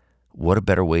 what a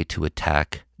better way to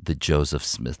attack the Joseph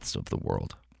Smiths of the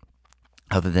world,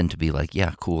 other than to be like,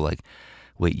 yeah, cool. Like,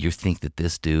 wait, you think that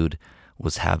this dude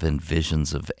was having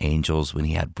visions of angels when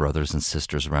he had brothers and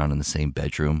sisters around in the same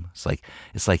bedroom?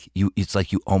 It's like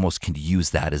you almost can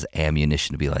use that as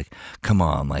ammunition to be like, come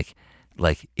on, like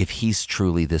if he's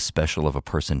truly this special of a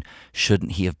person,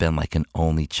 shouldn't he have been like an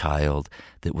only child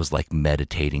that was like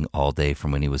meditating all day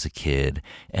from when he was a kid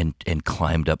and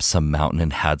climbed up some mountain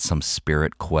and had some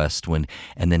spirit quest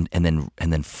and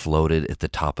then floated at the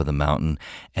top of the mountain,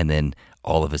 and then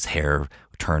all of his hair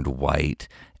turned white,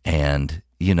 and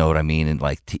you know what I mean? And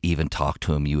like, to even talk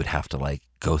to him, you would have to like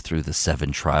go through the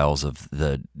 7 trials of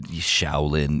the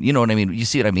Shaolin. You know what I mean? You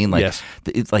see what I mean? Like, yes.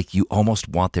 It's like you almost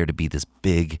want there to be this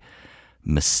big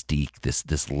mystique,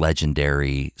 this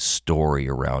legendary story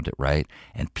around it, right?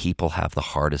 And people have the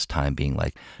hardest time being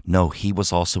like, no, he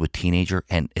was also a teenager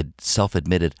and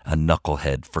self-admitted a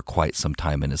knucklehead for quite some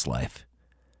time in his life.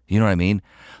 You know what I mean?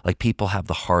 Like, people have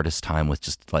the hardest time with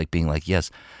just like being like, yes,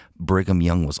 Brigham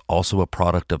Young was also a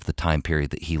product of the time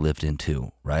period that he lived in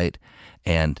too, right?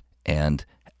 And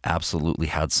absolutely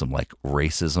had some like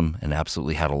racism, and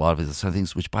absolutely had a lot of these other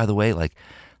things, which, by the way, like,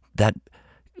 that,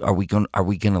 are we going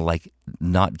to like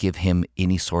not give him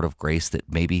any sort of grace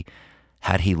that maybe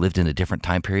had he lived in a different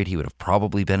time period, he would have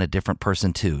probably been a different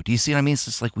person too? Do you see what I mean? It's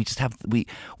just like, we just have,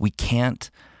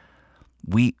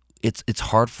 it's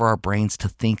hard for our brains to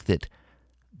think that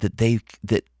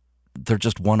they're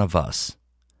just one of us.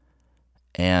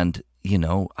 And,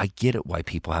 I get it why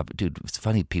people have, dude, it's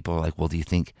funny. People are like, well, do you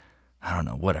think, I don't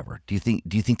know, whatever. Do you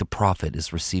think the prophet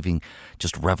is receiving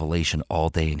just revelation all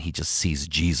day and he just sees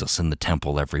Jesus in the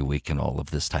temple every week and all of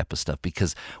this type of stuff?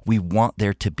 Because we want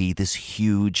there to be this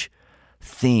huge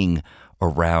thing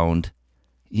around,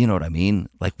 you know what I mean?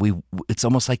 Like, it's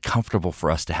almost like comfortable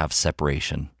for us to have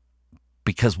separation.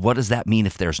 Because what does that mean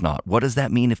if there's not? What does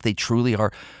that mean if they truly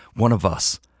are one of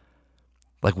us?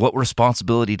 Like, what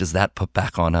responsibility does that put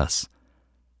back on us?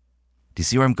 Do you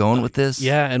see where I'm going with this?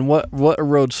 Yeah, and what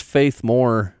erodes faith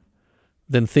more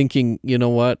than thinking, you know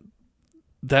what,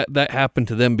 that happened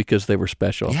to them because they were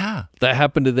special. Yeah. That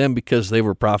happened to them because they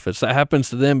were prophets. That happens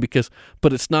to them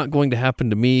but it's not going to happen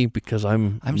to me because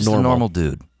I'm just normal. A normal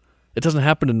dude. It doesn't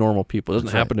happen to normal people. It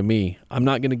doesn't happen to me. I'm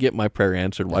not going to get my prayer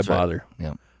answered. Why bother?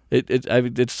 Yeah.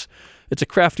 It's a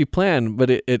crafty plan, but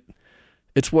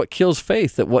it's what kills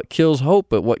faith, that what kills hope,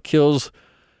 but what kills.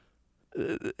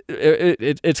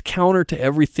 It's counter to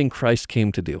everything Christ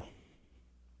came to do.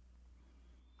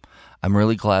 I'm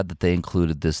really glad that they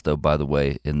included this, though. By the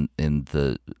way, in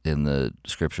the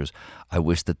scriptures, I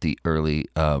wish that the early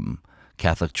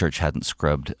Catholic Church hadn't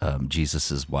scrubbed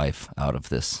Jesus's wife out of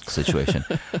this situation.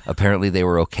 Apparently, they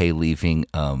were okay leaving.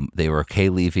 They were okay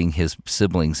leaving his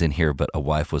siblings in here, but a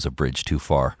wife was a bridge too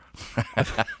far.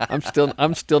 I'm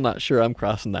still not sure I'm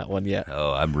crossing that one yet.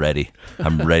 Oh, I'm ready.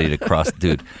 I'm ready to cross,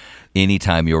 dude.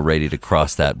 Anytime you're ready to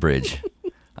cross that bridge,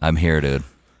 I'm here, dude.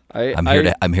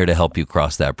 I'm here to help you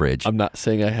cross that bridge. I'm not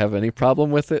saying I have any problem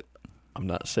with it. I'm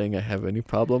not saying I have any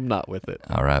problem not with it.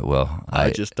 All right. Well, I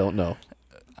just don't know.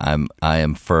 I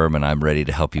am firm and I'm ready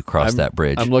to help you cross that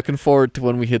bridge. I'm looking forward to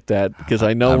when we hit that because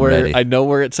I know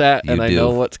where it's at and I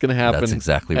know what's going to happen. That's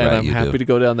exactly right. And I'm happy to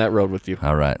go down that road with you.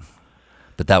 All right.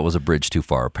 But that was a bridge too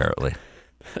far, apparently.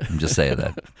 I'm just saying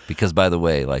that. Because, by the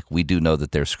way, like, we do know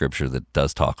that there's scripture that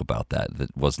does talk about that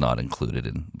was not included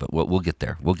in. But we'll get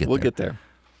there. We'll get there.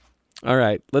 All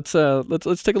right, let's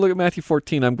take a look at Matthew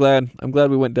 14. I'm glad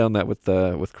we went down that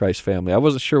with Christ's family. I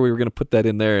wasn't sure we were going to put that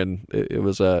in there, and it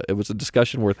was a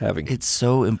discussion worth having. It's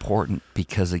so important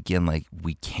because, again, like,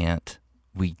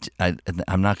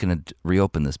 I'm not going to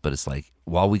reopen this, but it's like,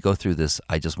 while we go through this,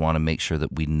 I just want to make sure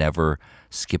that we never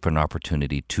skip an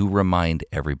opportunity to remind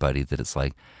everybody that it's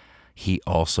like he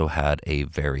also had a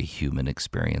very human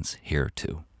experience here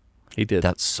too. He did.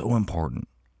 That's so important.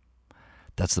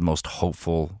 That's the most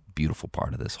hopeful, beautiful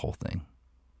part of this whole thing.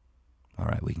 All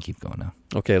right, we can keep going now.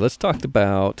 Okay, let's talk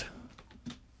about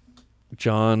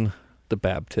John the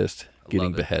Baptist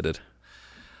getting beheaded.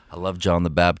 I love John the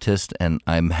Baptist, and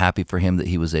I'm happy for him that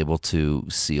he was able to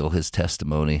seal his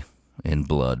testimony in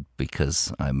blood,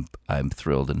 because I'm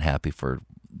thrilled and happy for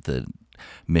the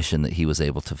mission that he was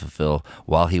able to fulfill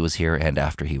while he was here and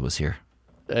after he was here.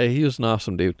 He was an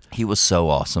awesome dude. He was so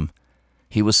awesome.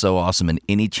 He was so awesome, and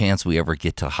any chance we ever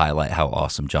get to highlight how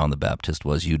awesome John the Baptist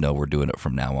was, we're doing it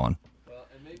from now on.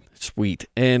 Sweet.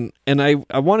 And I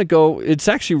want to go, it's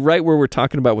actually right where we're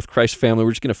talking about with Christ's family.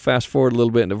 We're just going to fast forward a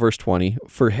little bit into verse 20.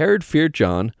 For Herod feared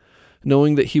John,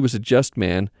 knowing that he was a just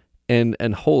man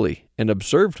and holy and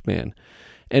observed man.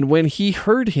 And when he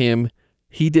heard him,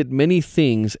 he did many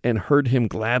things and heard him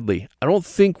gladly. I don't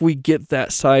think we get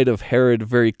that side of Herod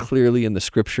very clearly in the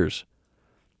scriptures.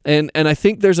 And I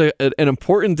think there's an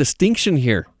important distinction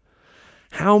here.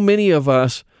 How many of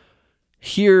us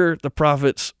hear the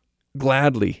prophets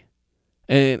gladly?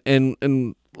 And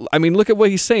I mean, look at what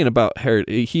he's saying about Herod.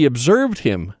 He observed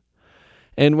him,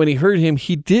 and when he heard him,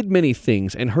 he did many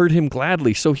things and heard him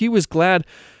gladly. So he was glad,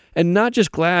 and not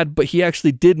just glad, but he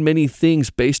actually did many things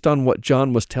based on what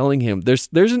John was telling him. There's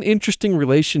an interesting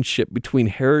relationship between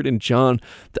Herod and John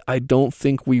that I don't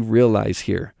think we realize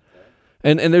here.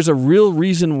 And there's a real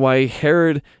reason why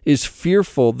Herod is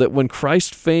fearful that when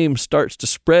Christ's fame starts to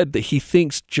spread, that he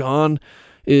thinks John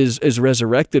is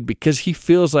resurrected, because he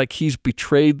feels like he's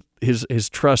betrayed his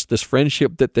trust, this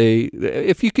friendship that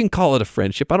if you can call it a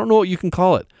friendship, I don't know what you can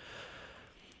call it.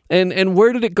 And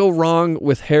where did it go wrong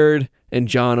with Herod and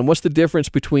John? And what's the difference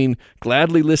between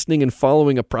gladly listening and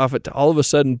following a prophet to all of a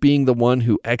sudden being the one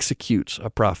who executes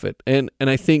a prophet? And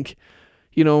I think,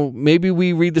 maybe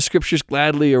we read the scriptures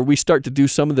gladly, or we start to do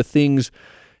some of the things,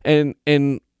 and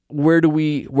where do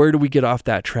we get off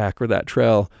that track or that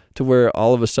trail to where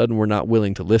all of a sudden we're not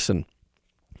willing to listen?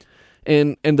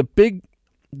 And the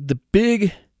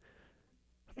big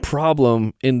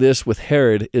problem in this with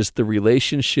Herod is the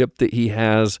relationship that he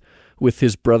has with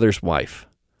his brother's wife,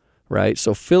 right?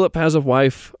 So Philip has a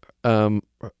wife,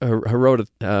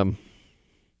 Herodias,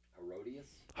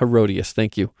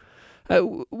 thank you,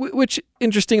 which,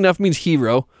 interesting enough, means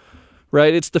hero,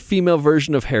 right? It's the female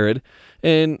version of Herod,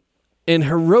 and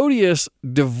Herodias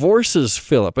divorces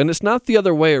Philip, and it's not the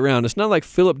other way around. It's not like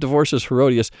Philip divorces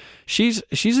Herodias. She's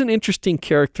an interesting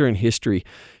character in history.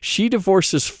 She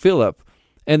divorces Philip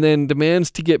and then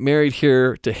demands to get married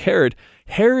here to Herod.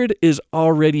 Herod is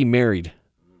already married,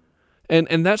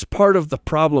 and that's part of the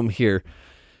problem here.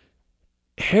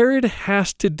 Herod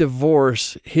has to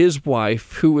divorce his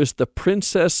wife, who is the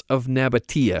princess of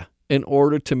Nabatea, in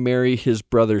order to marry his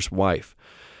brother's wife.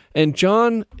 And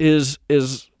John is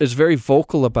very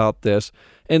vocal about this.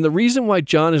 And the reason why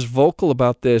John is vocal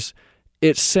about this,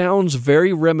 it sounds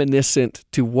very reminiscent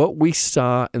to what we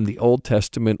saw in the Old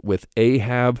Testament with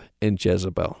Ahab and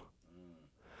Jezebel.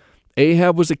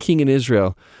 Ahab was a king in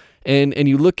Israel. And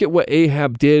you look at what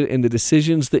Ahab did and the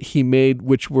decisions that he made,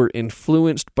 which were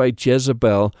influenced by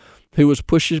Jezebel, who was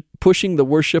pushing the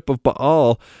worship of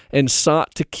Baal and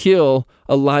sought to kill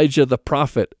Elijah the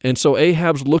prophet. And so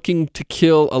Ahab's looking to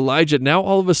kill Elijah. Now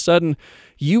all of a sudden,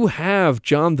 you have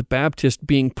John the Baptist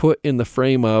being put in the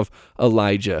frame of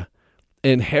Elijah,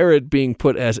 and Herod being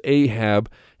put as Ahab,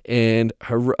 and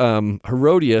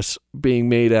Herodias being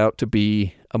made out to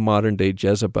be a modern-day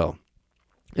Jezebel.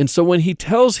 And so when he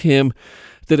tells him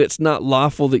that it's not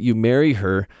lawful that you marry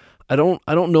her, I don't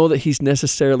know that he's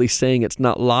necessarily saying it's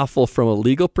not lawful from a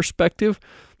legal perspective.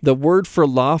 The word for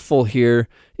lawful here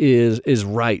is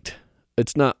right.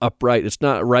 It's not upright. It's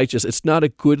not righteous. It's not a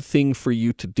good thing for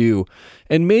you to do.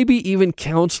 And maybe even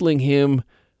counseling him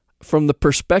from the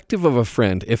perspective of a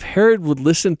friend. If Herod would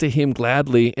listen to him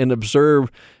gladly and observe,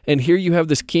 and here you have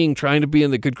this king trying to be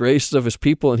in the good graces of his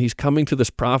people, and he's coming to this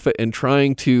prophet and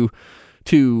trying to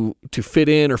fit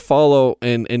in or follow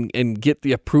and get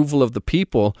the approval of the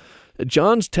people,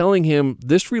 John's telling him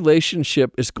this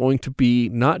relationship is going to be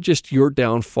not just your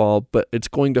downfall, but it's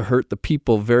going to hurt the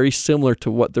people, very similar to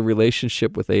what the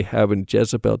relationship with Ahab and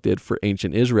Jezebel did for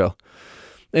ancient Israel.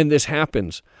 And this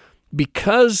happens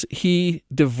because he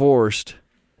divorced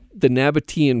the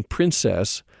Nabatean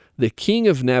princess. The king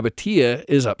of Nabatea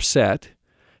is upset,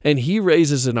 and he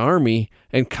raises an army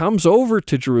and comes over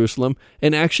to Jerusalem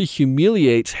and actually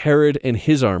humiliates Herod and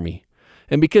his army.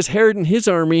 And because Herod and his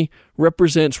army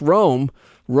represents Rome,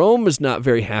 Rome is not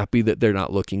very happy that they're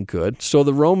not looking good. So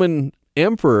the Roman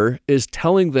emperor is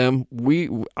telling them,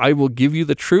 I will give you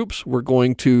the troops. We're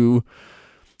going to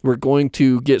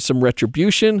get some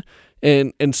retribution.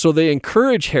 And so they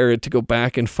encourage Herod to go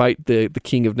back and fight the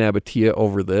king of Nabatea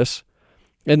over this.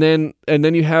 And then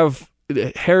you have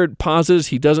Herod pauses,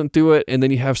 he doesn't do it, and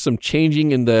then you have some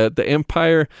changing in the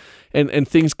empire, and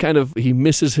things he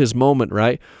misses his moment,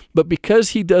 right? But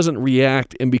because he doesn't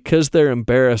react and because they're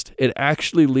embarrassed, it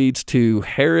actually leads to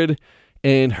Herod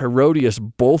and Herodias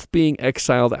both being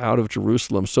exiled out of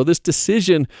Jerusalem. So this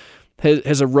decision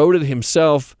has eroded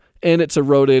himself, and it's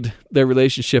eroded their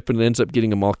relationship, and it ends up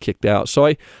getting them all kicked out.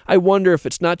 So I wonder if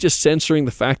it's not just censoring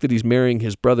the fact that he's marrying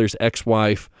his brother's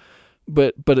ex-wife,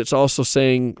 but it's also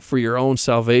saying for your own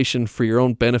salvation, for your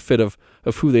own benefit of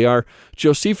who they are.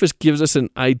 Josephus gives us an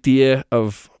idea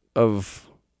of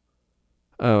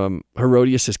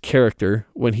Herodias' character.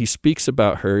 When he speaks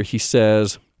about her, he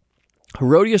says,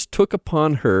 Herodias took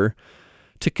upon her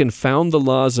to confound the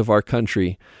laws of our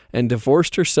country and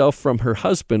divorced herself from her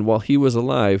husband while he was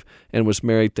alive and was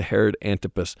married to Herod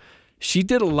Antipas. She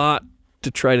did a lot to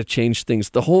try to change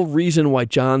things. The whole reason why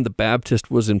John the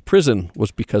Baptist was in prison was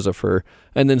because of her.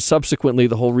 And then subsequently,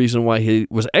 the whole reason why he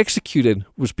was executed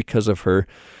was because of her.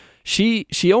 She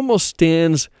almost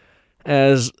stands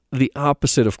as the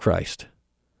opposite of Christ.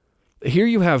 Here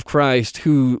you have Christ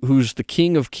who's the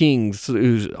King of Kings,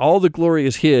 who's all the glory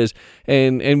is his.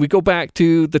 And we go back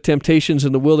to the temptations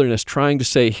in the wilderness, trying to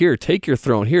say, here, take your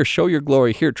throne, here, show your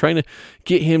glory, here, trying to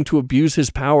get him to abuse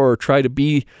his power or try to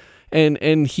be.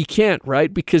 And he can't,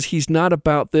 right? Because he's not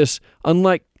about this.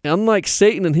 Unlike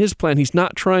Satan and his plan, he's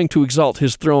not trying to exalt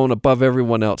his throne above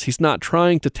everyone else. He's not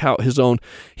trying to tout his own.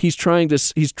 He's trying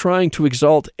to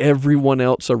exalt everyone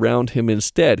else around him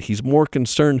instead. He's more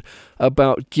concerned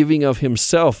about giving of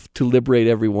himself to liberate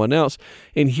everyone else.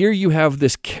 And here you have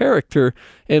this character,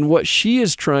 and what she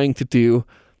is trying to do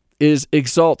is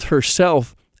exalt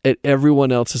herself at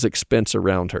everyone else's expense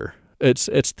around her. It's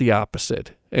the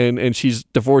opposite. And she's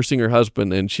divorcing her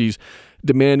husband, and she's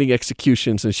demanding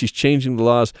executions, and she's changing the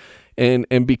laws.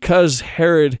 And because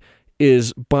Herod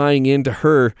is buying into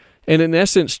her, and in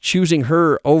essence choosing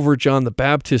her over John the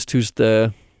Baptist, who's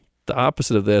the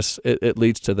opposite of this, it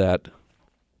leads to that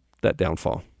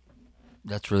downfall.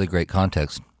 That's really great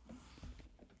context.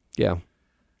 Yeah.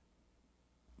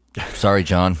 Sorry,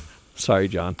 John. Sorry,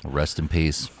 John. Rest in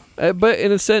peace. But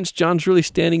in a sense, John's really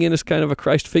standing in as kind of a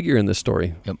Christ figure in this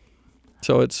story. Yep.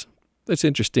 So it's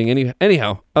interesting.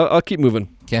 Anyhow, I'll keep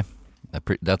moving. Okay.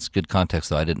 That's good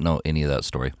context, though. I didn't know any of that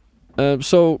story.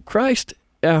 So Christ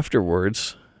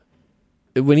afterwards,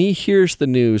 when he hears the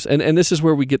news, and this is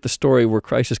where we get the story where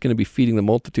Christ is going to be feeding the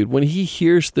multitude. When he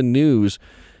hears the news,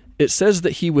 it says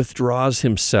that he withdraws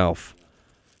himself.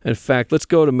 In fact, let's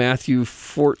go to Matthew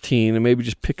 14 and maybe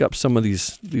just pick up some of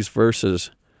these verses.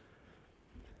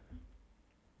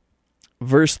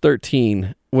 Verse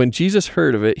 13, when Jesus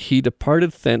heard of it, he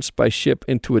departed thence by ship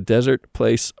into a desert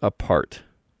place apart.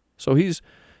 So he's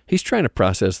trying to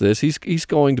process this. He's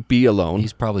going to be alone.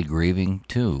 He's probably grieving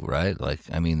too, right?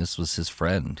 This was his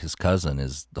friend, his cousin,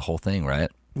 is the whole thing,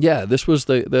 right? Yeah, this was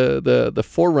the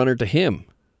forerunner to him.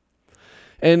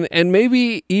 And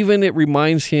maybe even it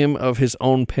reminds him of his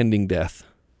own pending death.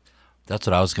 That's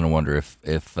what I was going to wonder,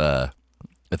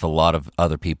 if if a lot of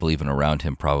other people even around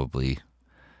him probably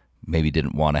maybe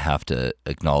didn't want to have to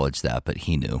acknowledge that, but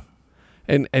he knew.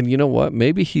 And you know what?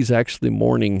 Maybe he's actually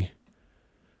mourning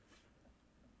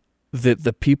that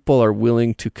the people are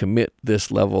willing to commit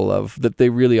this level of, that they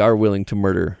really are willing to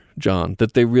murder John,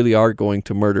 that they really are going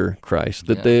to murder Christ,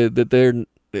 that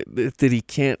that he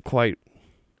can't quite.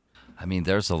 I mean,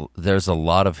 there's a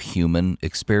lot of human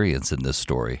experience in this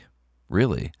story,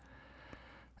 really.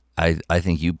 I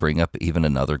think you bring up even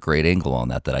another great angle on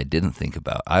that I didn't think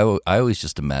about. I always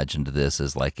just imagined this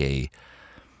as like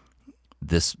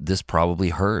this probably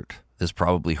hurt. This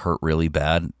probably hurt really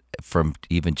bad from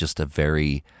even just a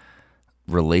very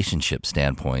relationship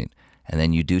standpoint. And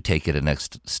then you do take it a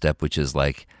next step, which is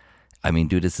like, I mean,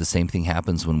 dude, it's the same thing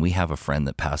happens when we have a friend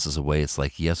that passes away. It's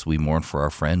like, yes, we mourn for our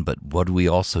friend, but what do we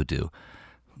also do?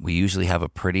 We usually have a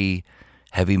pretty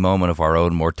heavy moment of our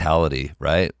own mortality,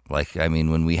 right? Like, I mean,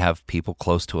 when we have people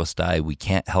close to us die, we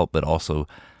can't help but also,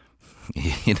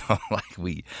 like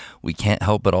we can't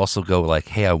help but also go like,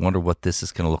 hey, I wonder what this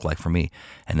is going to look like for me.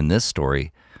 And in this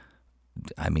story,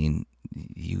 I mean,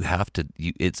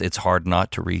 it's hard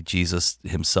not to read Jesus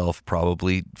himself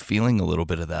probably feeling a little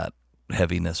bit of that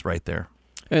heaviness right there.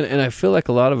 And I feel like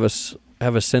a lot of us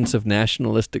have a sense of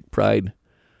nationalistic pride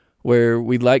where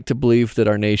we'd like to believe that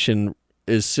our nation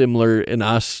is similar in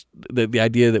us, that the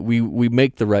idea that we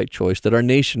make the right choice, that our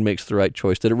nation makes the right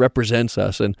choice, that it represents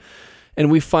us.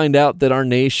 And we find out that our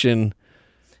nation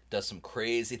does some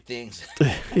crazy things.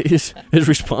 is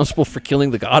responsible for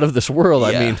killing the God of this world. Yeah,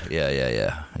 I mean,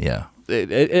 yeah.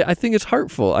 I think it's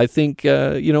hurtful. I think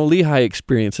Lehi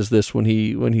experiences this when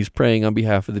he's praying on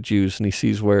behalf of the Jews and he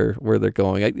sees where they're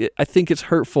going. I think it's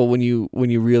hurtful when you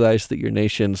realize that your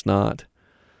nation's not.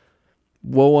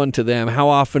 Woe unto them! How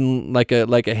often, like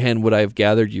a hen, would I have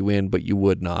gathered you in, but you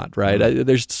would not. Right? Mm-hmm.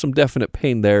 There's some definite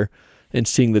pain there in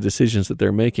seeing the decisions that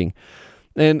they're making,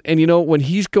 and when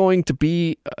he's going to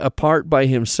be apart by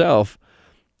himself,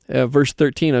 verse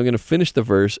 13. I'm going to finish the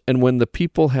verse. And when the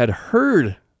people had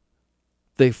heard,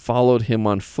 they followed him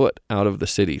on foot out of the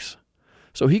cities.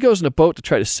 So he goes in a boat to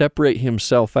try to separate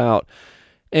himself out.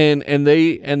 And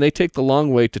they take the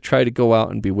long way to try to go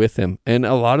out and be with him. And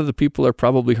a lot of the people are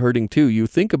probably hurting too. You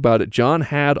think about it, John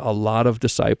had a lot of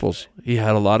disciples. He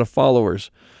had a lot of followers.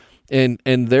 And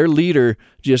their leader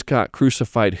just got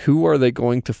crucified. Who are they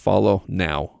going to follow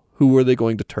now? Who are they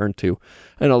going to turn to?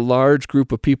 And a large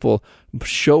group of people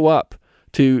show up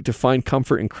to find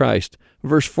comfort in Christ.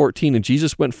 Verse 14, and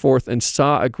Jesus went forth and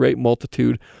saw a great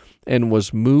multitude and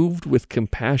was moved with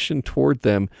compassion toward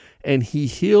them, and he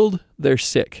healed their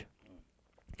sick.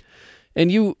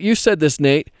 And you said this,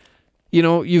 Nate,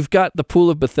 you've got the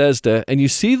pool of Bethesda, and you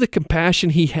see the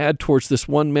compassion he had towards this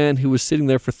one man who was sitting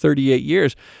there for 38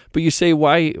 years. But you say,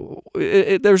 why?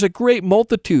 There's a great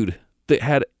multitude that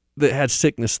had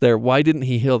sickness there. Why didn't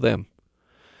he heal them?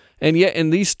 And yet in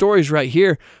these stories right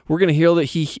here, we're going to hear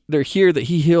that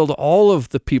he healed all of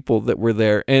the people that were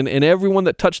there. And everyone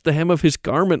that touched the hem of his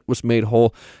garment was made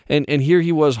whole. And here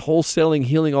he was wholesaling,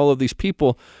 healing all of these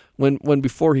people when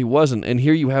before he wasn't. And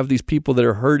here you have these people that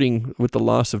are hurting with the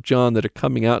loss of John that are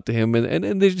coming out to him.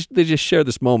 And they just share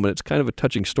this moment. It's kind of a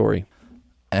touching story.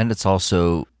 And it's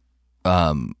also,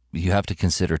 you have to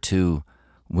consider too,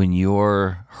 when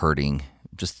you're hurting,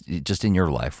 just in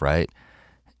your life, right?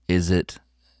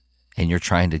 And you're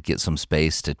trying to get some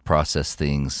space to process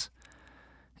things.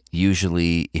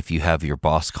 Usually, if you have your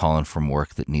boss calling from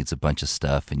work that needs a bunch of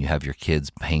stuff and you have your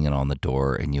kids hanging on the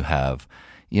door and you have,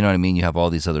 you know what I mean? You have all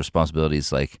these other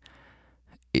responsibilities,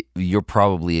 you're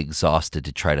probably exhausted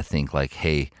to try to think like,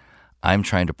 hey, I'm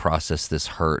trying to process this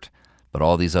hurt, but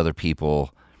all these other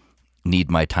people need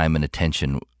my time and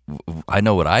attention. I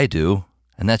know what I do,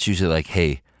 and that's usually like,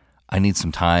 hey, I need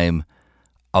some time.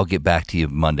 I'll get back to you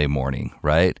Monday morning,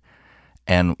 right?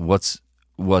 And what's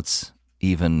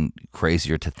even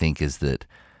crazier to think is that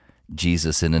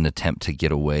Jesus, in an attempt to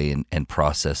get away and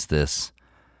process this,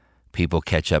 people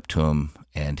catch up to him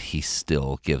and he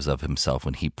still gives of himself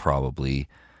when he probably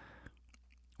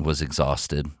was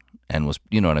exhausted and was,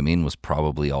 was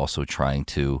probably also trying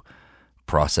to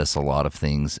process a lot of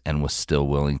things and was still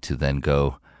willing to then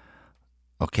go,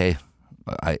 okay,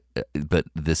 but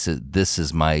this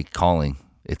is my calling.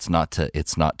 It's not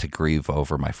to grieve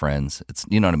over my friends. It's,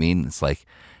 you know what I mean? It's like,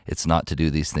 it's not to do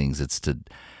these things. It's to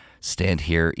stand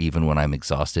here even when I'm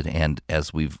exhausted. And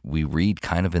as we read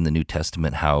kind of in the New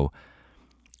Testament how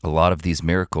a lot of these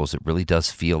miracles, it really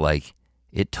does feel like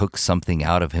it took something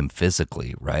out of him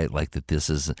physically, right? Like that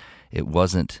it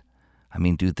wasn't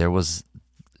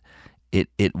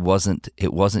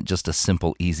just a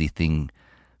simple, easy thing.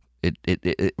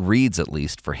 it reads at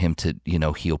least for him to,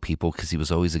 heal people, because he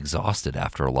was always exhausted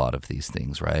after a lot of these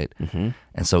things, right? Mm-hmm.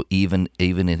 And so even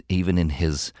in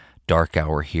his dark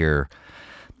hour here,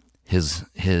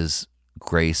 his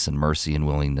grace and mercy and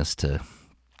willingness to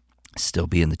still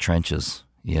be in the trenches,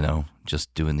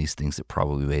 just doing these things that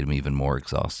probably made him even more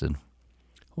exhausted.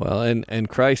 Well, and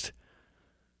Christ,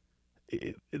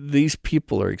 these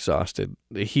people are exhausted.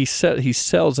 He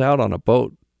sails out on a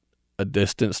boat a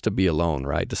distance to be alone,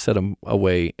 right? To set them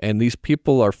away. And these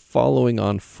people are following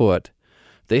on foot.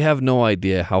 They have no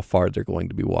idea how far they're going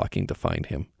to be walking to find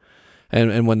him.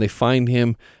 And when they find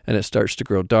him and it starts to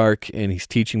grow dark and he's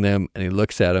teaching them and he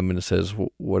looks at them and says,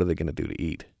 what are they going to do to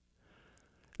eat?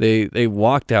 They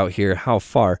walked out here, how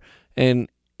far? And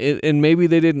maybe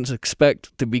they didn't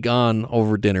expect to be gone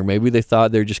over dinner. Maybe they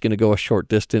thought they're just going to go a short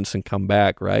distance and come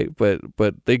back, right?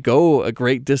 But they go a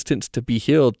great distance to be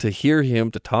healed, to hear him,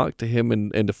 to talk to him,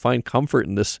 and to find comfort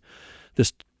in this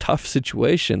tough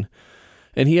situation.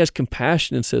 And he has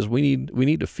compassion and says, we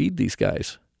need to feed these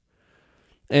guys.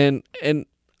 And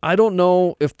I don't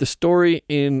know if the story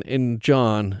in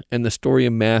John and the story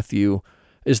in Matthew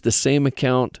is the same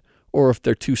account or if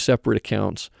they're two separate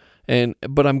accounts.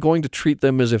 But I'm going to treat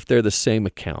them as if they're the same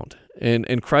account.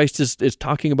 And Christ is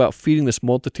talking about feeding this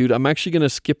multitude. I'm actually going to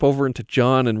skip over into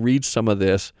John and read some of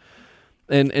this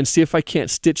and see if I can't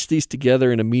stitch these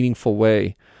together in a meaningful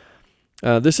way.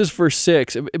 This is verse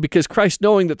 6. Because Christ,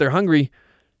 knowing that they're hungry,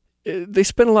 they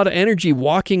spend a lot of energy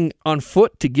walking on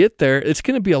foot to get there. It's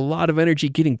going to be a lot of energy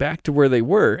getting back to where they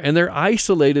were. And they're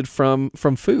isolated from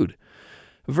food.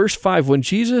 Verse 5, when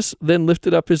Jesus then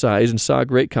lifted up his eyes and saw a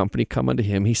great company come unto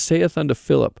him, he saith unto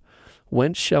Philip,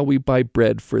 whence shall we buy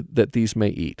bread for that these may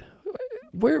eat?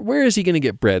 Where is he going to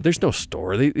get bread? There's no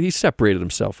store. He separated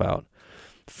himself out.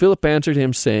 Philip answered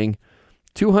him, saying,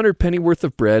 200 pennyworth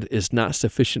of bread is not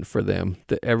sufficient for them,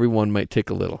 that everyone might take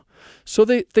a little. So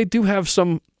they do have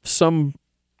some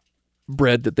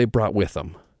bread that they brought with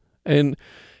them. And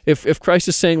if Christ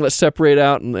is saying, let's separate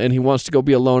out, and he wants to go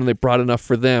be alone, and they brought enough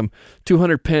for them,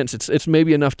 200 pence, it's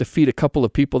maybe enough to feed a couple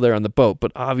of people there on the boat,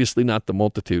 but obviously not the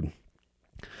multitude.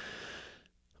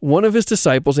 One of his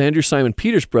disciples, Andrew, Simon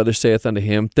Peter's brother, saith unto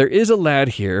him, there is a lad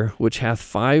here which hath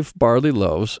 5 barley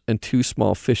loaves and 2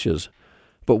 small fishes.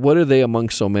 But what are they among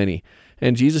so many?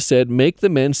 And Jesus said, make the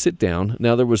men sit down.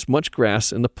 Now there was much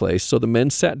grass in the place, so the men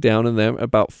sat down, and them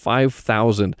about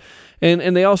 5,000.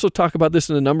 And they also talk about this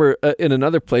in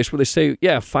another place where they say,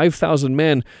 5,000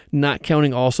 men, not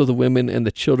counting also the women and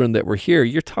the children that were here.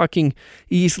 You're talking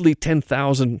easily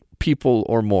 10,000 people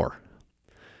or more.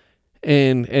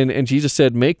 And Jesus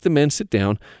said, make the men sit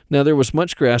down. Now there was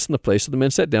much grass in the place, so the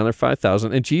men sat down, there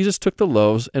 5,000. And Jesus took the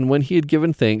loaves, and when he had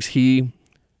given thanks, he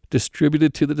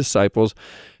distributed to the disciples,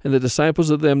 and the disciples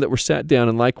of them that were sat down,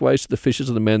 and likewise to the fishes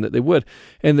of the men that they would.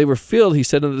 And they were filled. He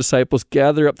said unto the disciples,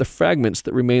 gather up the fragments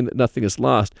that remain, that nothing is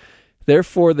lost.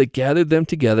 Therefore they gathered them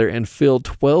together and filled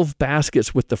 12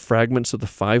 baskets with the fragments of the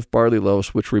 5 barley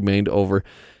loaves which remained over,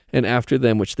 and after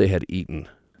them which they had eaten.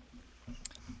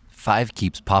 5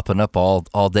 keeps popping up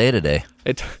all day today.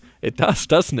 It does,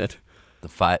 doesn't it? The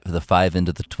five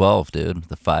into the 12, dude.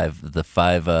 The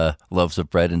five loaves of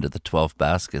bread into the 12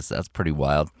 baskets. That's pretty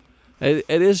wild. It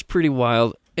is pretty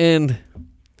wild, and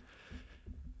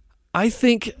I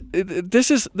think this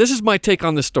is my take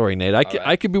on this story, Nate.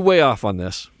 I could be way off on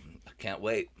this. I can't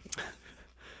wait.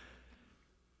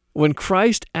 When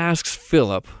Christ asks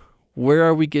Philip, "Where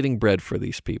are we getting bread for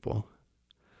these people?"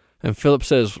 and Philip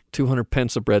says, 200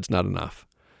 pence of bread's not enough,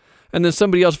 and then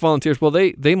somebody else volunteers, well,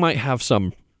 they might have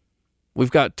some. We've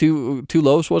got two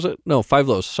loaves, was it? No, 5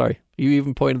 loaves. Sorry. You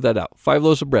even pointed that out. 5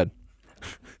 loaves of bread.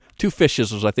 2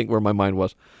 fishes was, I think, where my mind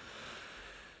was.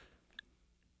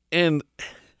 And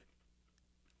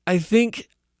I think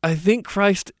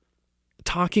Christ,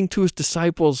 talking to his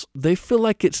disciples, they feel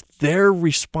like it's their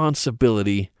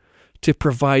responsibility to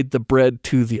provide the bread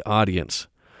to the audience.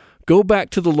 Go back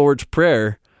to the Lord's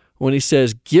Prayer when he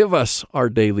says, give us our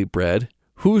daily bread.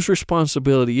 Whose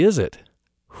responsibility is it?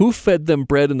 Who fed them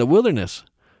bread in the wilderness?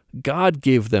 God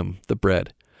gave them the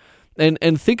bread.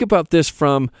 And think about this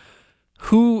from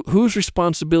whose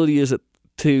responsibility is it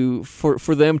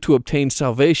for them to obtain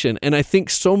salvation? And I think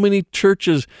so many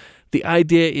churches, the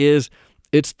idea is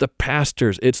it's the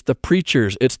pastors, it's the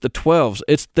preachers, it's the 12s.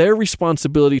 It's their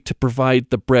responsibility to provide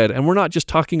the bread. And we're not just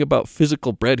talking about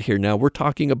physical bread here now. We're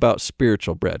talking about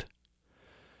spiritual bread.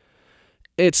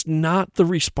 It's not the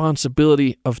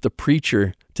responsibility of the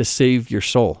preacher to save your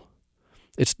soul.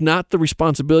 It's not the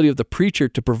responsibility of the preacher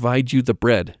to provide you the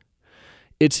bread.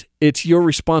 It's your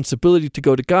responsibility to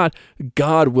go to God.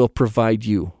 God will provide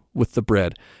you with the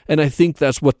bread. And I think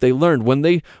that's what they learned. When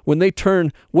they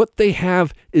turn, what they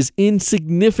have is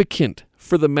insignificant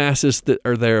for the masses that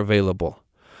are there available.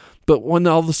 But when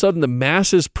all of a sudden the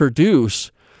masses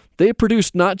produce, they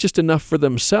produce not just enough for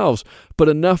themselves, but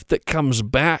enough that comes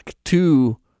back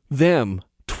to them,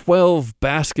 12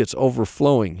 baskets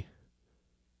overflowing.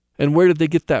 And where did they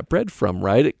get that bread from,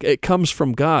 right? It comes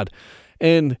from God.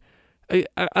 And I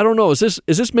don't know, is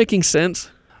this making sense?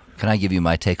 Can I give you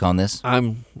my take on this?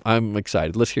 I'm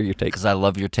excited. Let's hear your take. Because I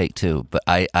love your take too, but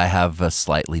I have a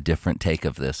slightly different take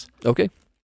of this. Okay.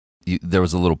 There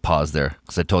was a little pause there,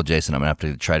 because I told Jason I'm going to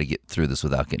have to try to get through this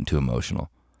without getting too emotional.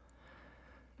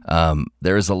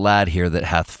 There is a lad here that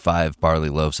hath 5 barley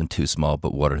loaves and 2 small,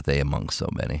 but what are they among so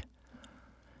many?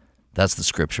 That's the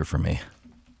scripture for me.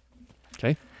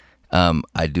 Okay.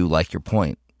 I do like your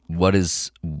point. Where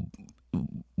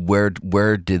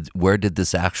did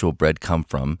this actual bread come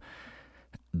from?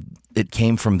 It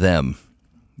came from them.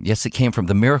 Yes,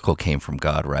 the miracle came from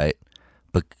God, right?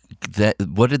 But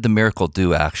what did the miracle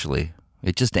do actually?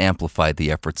 It just amplified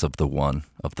the efforts of the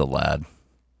lad.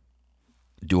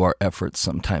 Do our efforts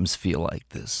sometimes feel like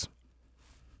this?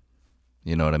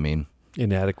 You know what I mean?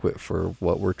 Inadequate for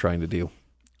what we're trying to do.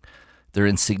 They're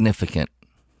insignificant,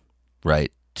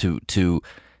 right?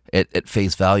 At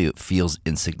face value, it feels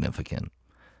insignificant.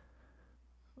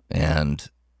 And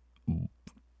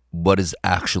what is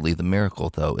actually the miracle,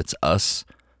 though? It's us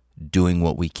doing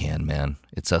what we can, man.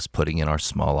 It's us putting in our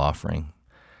small offering.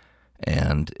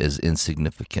 And as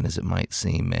insignificant as it might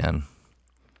seem, man,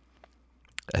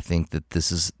 I think that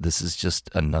this is just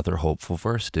another hopeful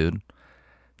verse, dude.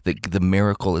 The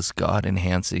miracle is God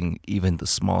enhancing even the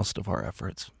smallest of our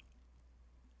efforts.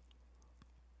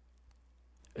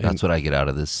 That's what I get out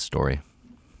of this story.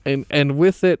 And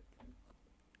with it,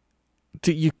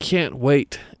 you can't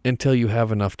wait until you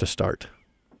have enough to start.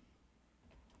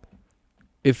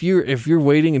 If you're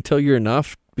waiting until you're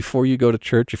enough before you go to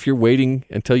church, if you're waiting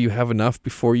until you have enough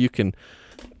before you can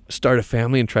start a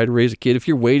family and try to raise a kid, if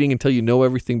you're waiting until you know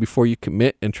everything before you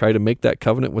commit and try to make that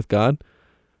covenant with God,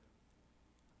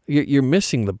 you're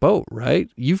missing the boat, right?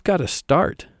 You've got to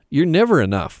start. You're never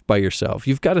enough by yourself.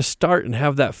 You've got to start and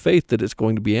have that faith that it's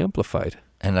going to be amplified.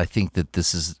 And I think that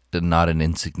this is not an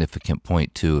insignificant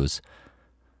point too, is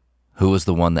who was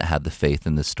the one that had the faith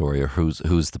in this story, or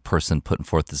who's the person putting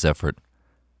forth this effort?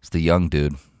 It's the young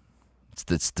dude.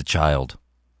 It's the child.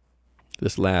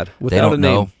 This lad without a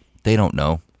name. They don't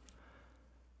know.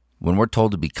 When we're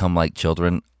told to become like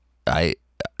children,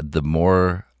 the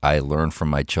more I learn from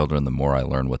my children, the more I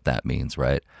learn what that means,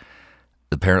 right?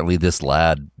 Apparently this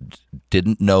lad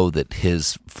didn't know that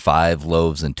his 5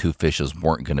 loaves and 2 fishes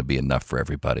weren't going to be enough for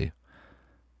everybody.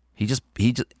 He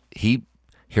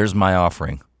here's my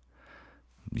offering.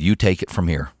 You take it from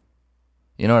here.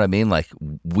 You know what I mean? Like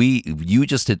you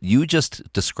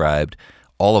just described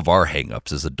all of our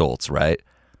hangups as adults, right?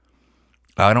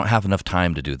 I don't have enough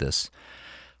time to do this.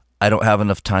 I don't have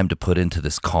enough time to put into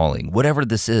this calling, whatever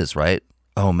this is, right?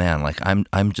 Oh man, like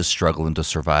I'm just struggling to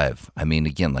survive. I mean,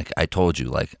 again, like I told you,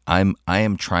 like I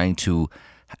am trying to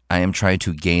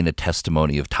gain a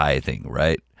testimony of tithing,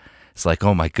 right? It's like,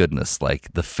 oh my goodness,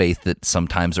 like the faith that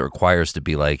sometimes it requires to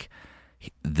be like,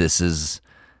 this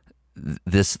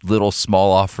little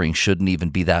small offering shouldn't even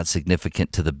be that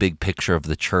significant to the big picture of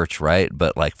the church, right?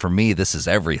 But like for me, this is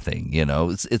everything, you know.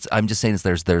 It's I'm just saying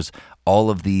there's all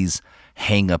of these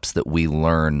hang-ups that we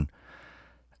learn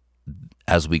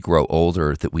as we grow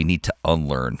older that we need to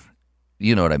unlearn,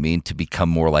 you know what I mean, to become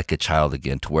more like a child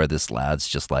again, to where this lad's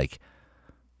just like,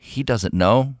 he doesn't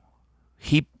know.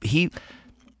 He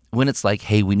when it's like,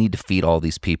 hey, we need to feed all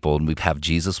these people and we have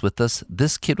Jesus with us,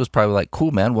 this kid was probably like,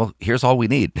 cool, man, well, here's all we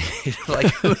need. Like,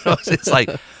 who knows? It's like,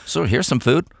 so here's some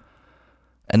food.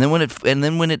 And then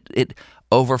when it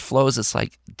overflows, it's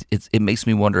like, it makes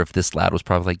me wonder if this lad was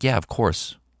probably like, yeah, of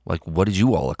course. Like, what did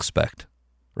you all expect,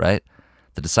 right?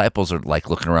 The disciples are like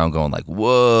looking around going like,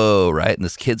 whoa, right? And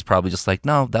this kid's probably just like,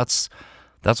 no, that's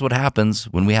what happens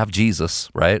when we have Jesus,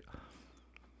 right?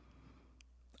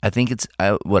 I think it's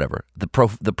whatever.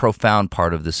 The profound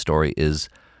part of this story is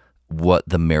what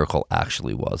the miracle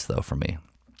actually was, though, for me.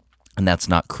 And that's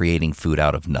not creating food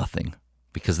out of nothing,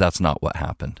 because that's not what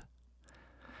happened.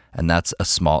 And that's a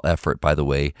small effort, by the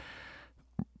way,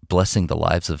 blessing the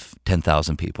lives of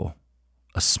 10,000 people.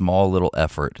 A small little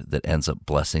effort that ends up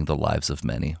blessing the lives of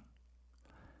many.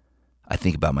 I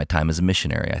think about my time as a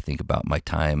missionary. I think about my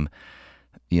time,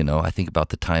 I think about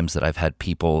the times that I've had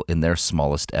people in their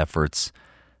smallest efforts.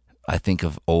 I think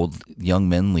of old young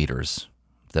men leaders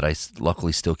that I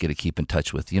luckily still get to keep in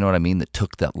touch with. You know what I mean? That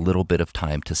took that little bit of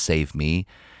time to save me.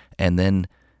 And then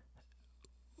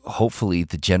hopefully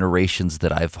the generations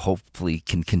that I've hopefully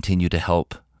can continue to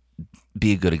help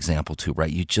be a good example to,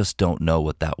 right? You just don't know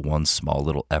what that one small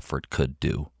little effort could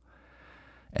do.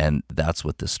 And that's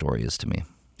what this story is to me.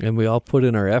 And we all put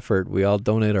in our effort. We all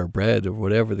donate our bread or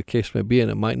whatever the case may be. And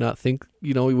it might not think,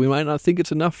 we might not think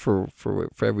it's enough for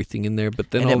everything in there.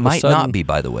 But then and all it of a might sudden, not be,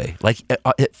 by the way. Like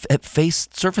at face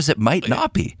surface, it might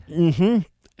not be.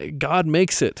 God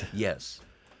makes it. Yes.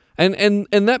 And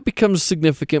that becomes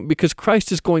significant because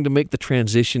Christ is going to make the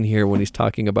transition here when he's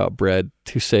talking about bread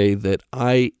to say that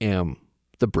I am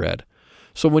the bread.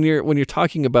 So when you're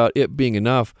talking about it being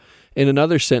enough, in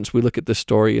another sense, we look at this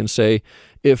story and say,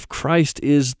 if Christ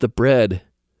is the bread,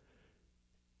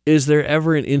 is there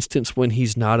ever an instance when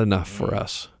he's not enough for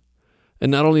us? And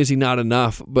not only is he not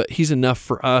enough, but he's enough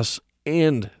for us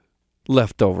and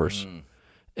leftovers.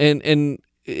 And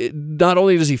not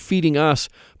only is he feeding us,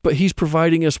 but he's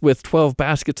providing us with 12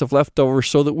 baskets of leftovers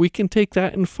so that we can take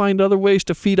that and find other ways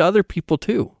to feed other people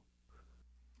too.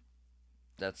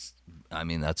 That's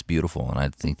beautiful. And I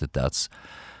think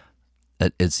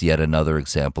it's yet another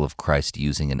example of Christ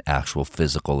using an actual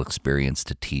physical experience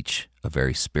to teach a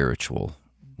very spiritual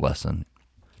lesson.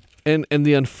 And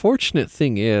the unfortunate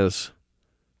thing is,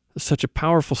 such a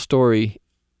powerful story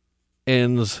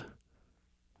ends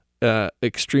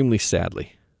extremely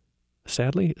sadly.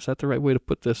 Sadly? Is that the right way to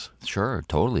put this? Sure,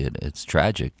 totally. It's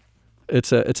tragic.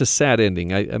 It's a sad ending.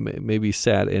 Maybe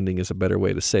sad ending is a better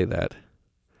way to say that.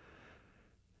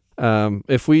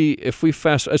 If we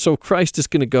fast, so Christ is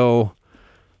going to go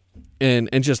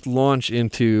and just launch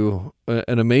into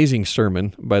an amazing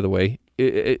sermon. By the way,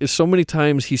 so many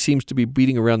times he seems to be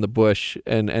beating around the bush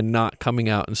and not coming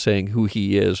out and saying who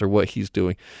he is or what he's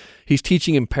doing. He's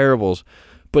teaching in parables,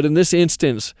 but in this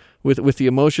instance, with the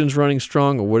emotions running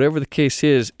strong or whatever the case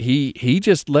is, he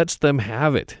just lets them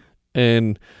have it.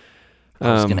 And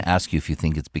I was going to ask you if you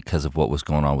think it's because of what was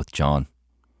going on with John.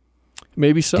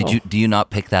 Maybe so. Do you not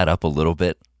pick that up a little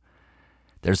bit?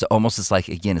 There's almost, it's like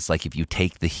if you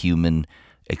take the human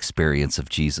experience of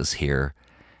Jesus here,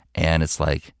 and it's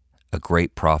like a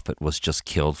great prophet was just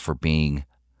killed for being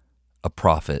a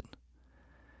prophet,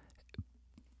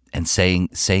 and saying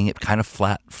it kind of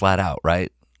flat out,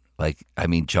 right? Like, I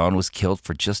mean, John was killed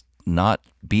for just not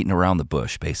beating around the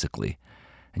bush, basically,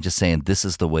 and just saying this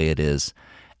is the way it is,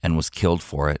 and was killed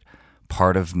for it.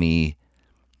 Part of me,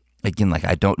 again, like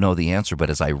I don't know the answer,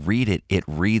 but as I read it, it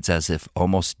reads as if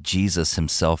almost Jesus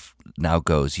himself now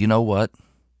goes, you know what?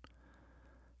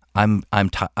 I'm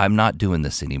not doing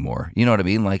this anymore. You know what I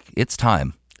mean? Like it's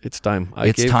time. It's time. I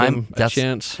gave him a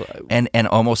chance. And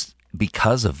almost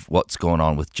because of what's going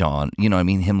on with John, you know what I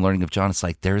mean? Him learning of John, it's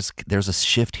like there's a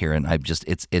shift here, and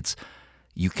it's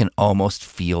you can almost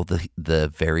feel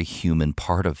the very human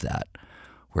part of that,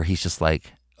 where he's just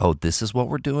like, oh, this is what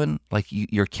we're doing? Like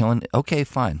you're killing, okay,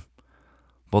 fine.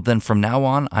 Well, then from now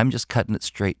on, I'm just cutting it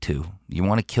straight too. You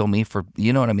want to kill me for,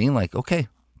 you know what I mean? Like, okay,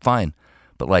 fine.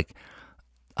 But like,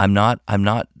 I'm not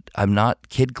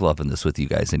kid gloving this with you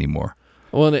guys anymore.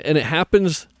 Well, and it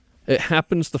happens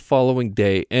the following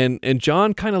day, and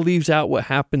John kind of leaves out what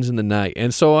happens in the night.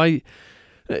 And so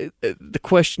the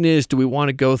question is, do we want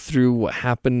to go through what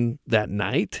happened that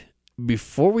night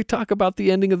before we talk about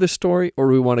the ending of this story, or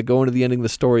do we want to go into the ending of the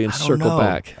story and circle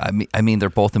back? I mean, they're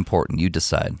both important. You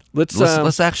decide.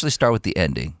 Let's actually start with the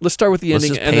ending. Let's start with the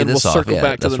ending, and then we'll circle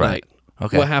back to the night.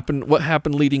 Okay. What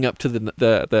happened leading up to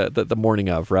the morning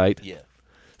of, right? Yeah.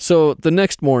 So the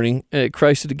next morning,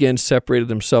 Christ had again separated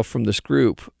himself from this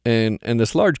group, and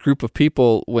this large group of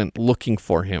people went looking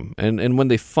for him. And when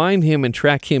they find him and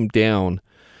track him down,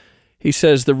 he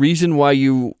says, the reason why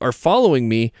you are following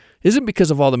me isn't because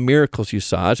of all the miracles you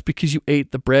saw. It's because you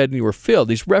ate the bread and you were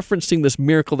filled. He's referencing this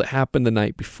miracle that happened the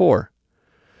night before.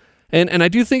 And I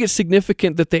do think it's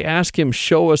significant that they ask him,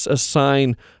 show us a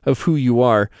sign of who you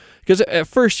are. Because at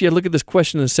first you look at this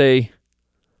question and say,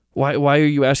 why are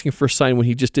you asking for a sign when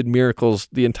he just did miracles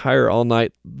all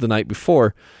night the night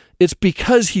before? It's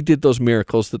because he did those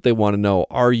miracles that they want to know,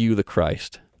 are you the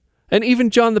Christ? And even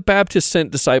John the Baptist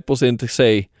sent disciples in to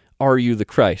say, are you the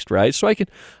Christ, right? So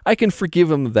I can forgive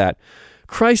him of that.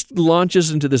 Christ launches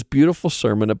into this beautiful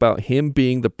sermon about him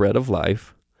being the bread of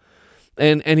life.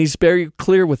 And he's very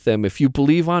clear with them. If you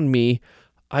believe on me,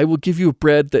 I will give you a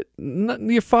bread that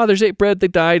your fathers ate bread, they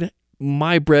died.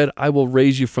 My bread, I will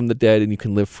raise you from the dead and you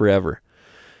can live forever.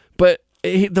 But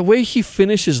the way he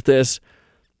finishes this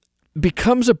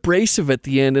becomes abrasive at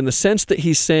the end in the sense that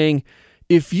he's saying,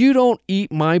 if you don't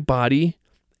eat my body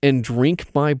and drink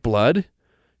my blood,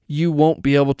 you won't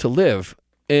be able to live.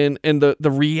 And the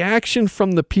reaction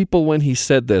from the people when he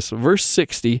said this, verse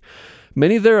 60,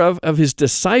 many thereof of his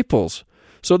disciples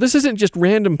So this isn't just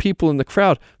random people in the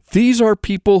crowd. These are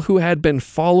people who had been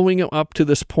following him up to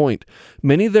this point.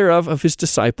 Many thereof of his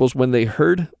disciples, when they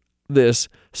heard this,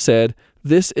 said,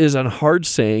 "This is an hard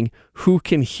saying. Who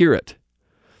can hear it?"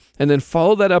 And then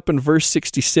follow that up in verse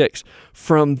 66.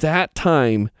 From that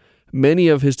time, many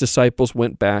of his disciples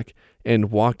went back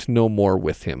and walked no more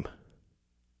with him.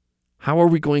 How are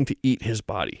we going to eat his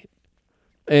body?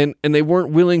 And they weren't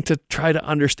willing to try to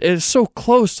understand. It's so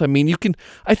close. I mean,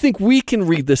 I think we can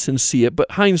read this and see it,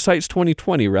 but hindsight's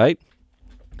 20/20, right?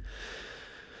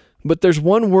 But there's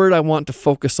one word I want to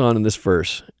focus on in this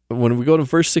verse. When we go to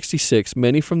verse 66,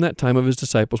 many from that time of his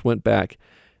disciples went back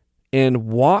and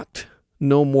walked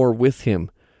no more with him.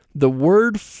 The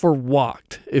word for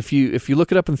walked, if you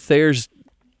look it up in Thayer's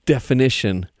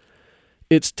definition,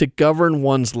 it's to govern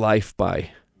one's life by.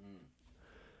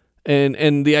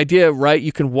 And the idea, right,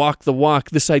 you can walk the walk,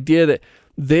 this idea that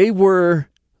they were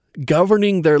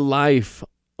governing their life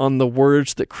on the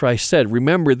words that Christ said.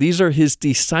 Remember, these are his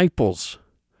disciples.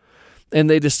 And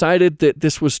they decided that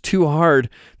this was too hard,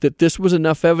 that this was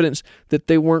enough evidence that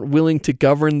they weren't willing to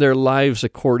govern their lives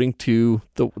according to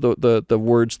the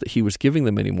words that he was giving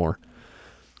them anymore.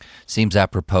 Seems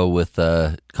apropos with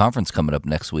the conference coming up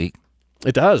next week.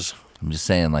 It does. I'm just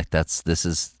saying, like,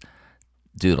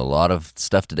 dude, a lot of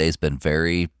stuff today has been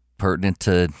very pertinent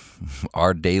to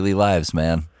our daily lives,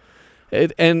 man.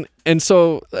 And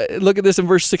so look at this in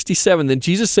verse 67. Then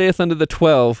Jesus saith unto the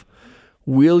 12,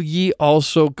 "Will ye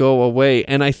also go away?"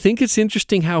 And I think it's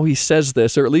interesting how he says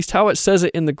this, or at least how it says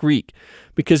it in the Greek,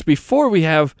 because before we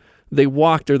have they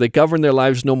walked or they governed their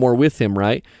lives no more with him,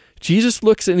 right? Jesus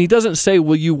looks and he doesn't say,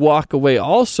 "Will you walk away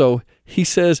also?" He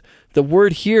says the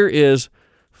word here is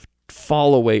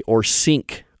fall away or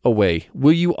sink away.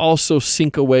 Will you also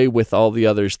sink away with all the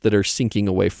others that are sinking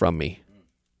away from me?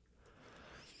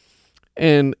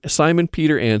 And Simon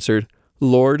Peter answered,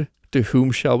 "Lord, to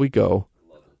whom shall we go?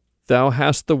 Thou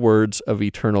hast the words of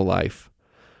eternal life.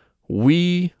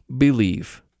 We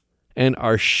believe and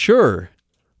are sure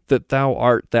that thou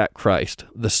art that Christ,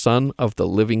 the Son of the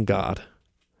living God."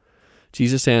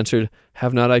 Jesus answered,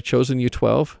 "Have not I chosen you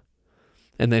 12?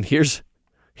 And then here's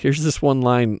this one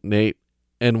line, Nate,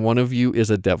 "and one of you is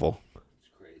a devil." It's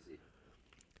crazy.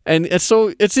 And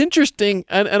so it's interesting,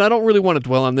 and I don't really want to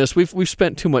dwell on this. We've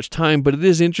spent too much time, but it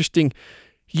is interesting.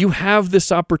 You have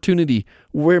this opportunity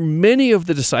where many of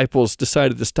the disciples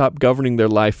decided to stop governing their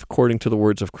life according to the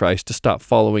words of Christ, to stop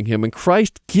following him. And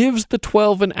Christ gives the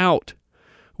 12 an out.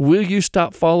 Will you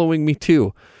stop following me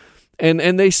too?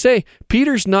 And they say,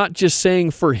 Peter's not just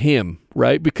saying for him,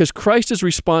 right? Because Christ's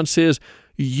response is,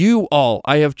 "You all,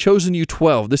 I have chosen you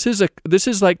 12. This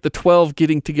is like the 12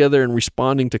 getting together and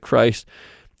responding to Christ.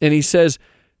 And he says,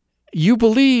 "You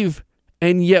believe,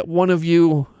 and yet one of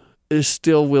you is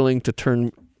still willing to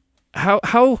turn."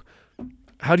 How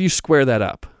do you square that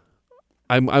up?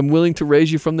 I'm willing to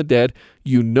raise you from the dead.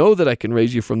 You know that I can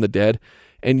raise you from the dead,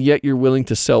 and yet you're willing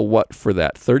to sell what for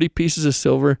that? 30 pieces of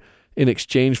silver in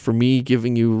exchange for me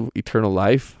giving you eternal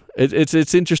life?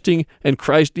 It's interesting. And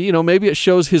Christ, maybe it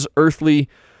shows his earthly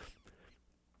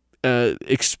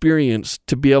experience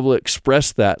to be able to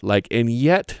express that, and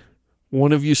yet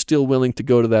one of you still willing to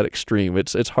go to that extreme.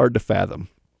 It's hard to fathom.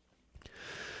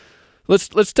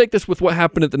 Let's take this with what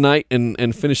happened at the night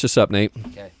and finish this up, Nate.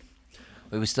 Okay.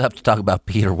 We still have to talk about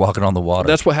Peter walking on the water.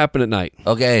 That's what happened at night.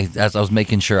 Okay, as I was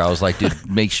making sure, I was like, dude,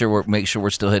 make sure we're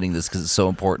still hitting this because it's so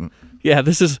important. Yeah,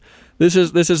 this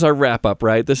is our wrap up,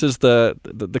 right? This is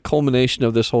the culmination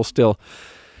of this whole still.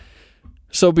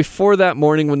 So before that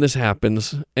morning when this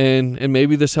happens, and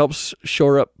maybe this helps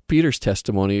shore up Peter's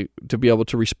testimony to be able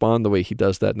to respond the way he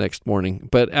does that next morning.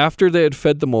 But after they had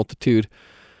fed the multitude,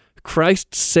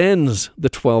 Christ sends the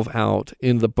 12 out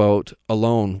in the boat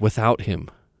alone without him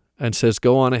and says,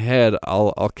 "Go on ahead,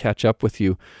 I'll catch up with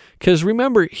you." Because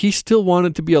remember, he still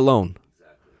wanted to be alone.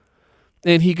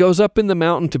 Exactly. And he goes up in the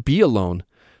mountain to be alone.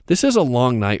 This is a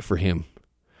long night for him.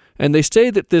 And they say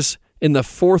that in the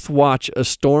fourth watch, a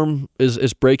storm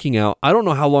is breaking out. I don't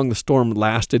know how long the storm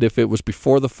lasted, if it was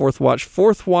before the fourth watch.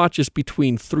 Fourth watch is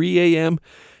between 3 a.m.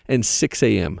 and 6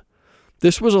 a.m.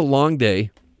 This was a long day.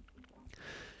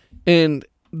 And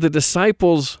the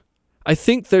disciples, I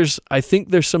think there's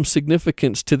some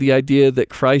significance to the idea that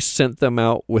Christ sent them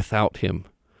out without him.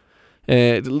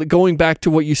 Going back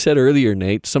to what you said earlier,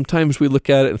 Nate, sometimes we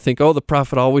look at it and think, oh, the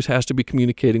prophet always has to be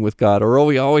communicating with God, or oh,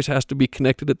 he always has to be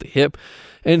connected at the hip.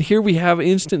 And here we have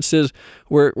instances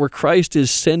where Christ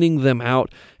is sending them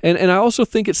out. And I also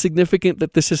think it's significant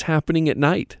that this is happening at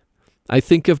night. I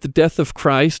think of the death of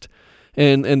Christ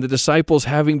and the disciples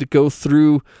having to go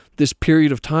through this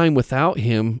period of time without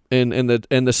him, and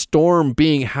the storm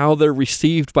being how they're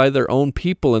received by their own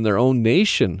people and their own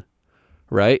nation,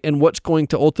 right? And what's going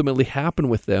to ultimately happen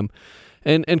with them.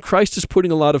 And Christ is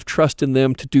putting a lot of trust in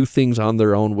them to do things on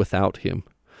their own without him.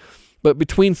 But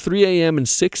between 3 a.m. and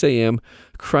 6 a.m.,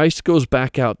 Christ goes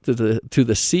back out to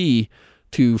the sea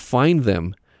to find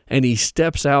them, and he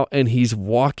steps out and he's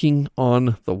walking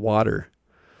on the water.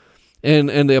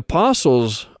 And the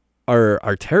apostles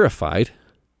are terrified.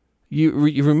 You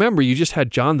remember, you just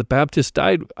had John the Baptist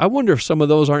died. I wonder if some of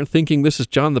those aren't thinking this is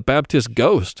John the Baptist's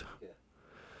ghost.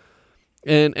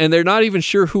 And they're not even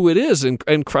sure who it is,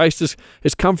 and Christ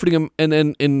is comforting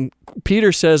them. And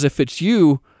Peter says, if it's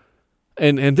you,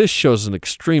 and this shows an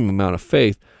extreme amount of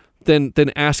faith, then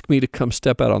ask me to come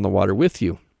step out on the water with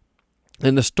you.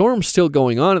 And the storm's still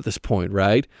going on at this point,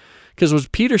 right? Because when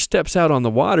Peter steps out on the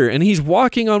water and he's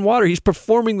walking on water, he's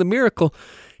performing the miracle,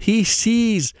 he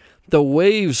sees the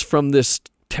waves from this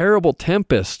terrible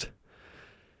tempest,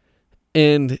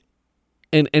 and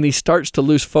he starts to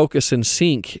lose focus and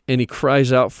sink, and he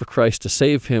cries out for Christ to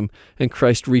save him, and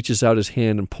Christ reaches out his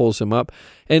hand and pulls him up.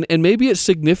 And maybe it's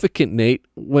significant, Nate,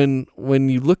 when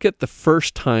you look at the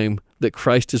first time that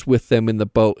Christ is with them in the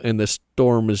boat and the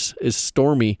storm is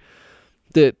stormy,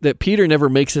 that Peter never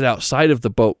makes it outside of the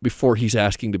boat before he's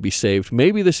asking to be saved.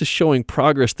 Maybe this is showing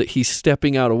progress, that he's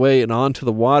stepping out away and onto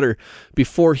the water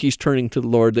before he's turning to the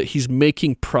Lord, that he's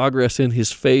making progress in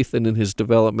his faith and in his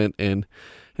development and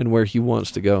where he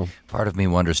wants to go. Part of me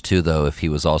wonders too, though, if he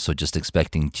was also just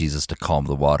expecting Jesus to calm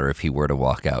the water if he were to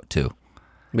walk out too.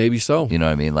 Maybe so. You know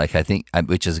what I mean? Like, I think,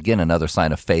 which is again another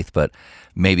sign of faith, but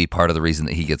maybe part of the reason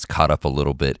that he gets caught up a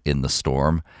little bit in the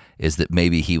storm is that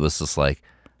maybe he was just like,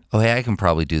 oh, hey, I can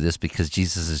probably do this because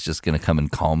Jesus is just going to come and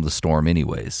calm the storm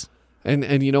anyways.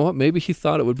 And you know what? Maybe he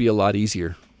thought it would be a lot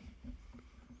easier.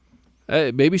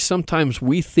 Maybe sometimes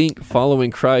we think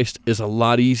following Christ is a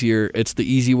lot easier. It's the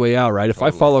easy way out, right? If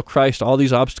I follow Christ, all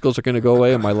these obstacles are going to go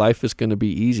away and my life is going to be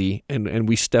easy. And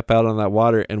we step out on that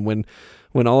water, and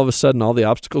when all of a sudden all the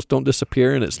obstacles don't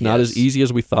disappear and it's not as easy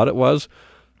as we thought it was,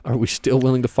 are we still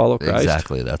willing to follow Christ?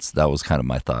 Exactly. That was kind of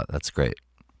my thought. That's great.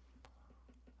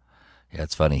 Yeah,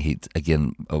 it's funny.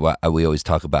 We always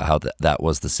talk about how that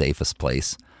was the safest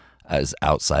place, as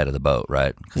outside of the boat,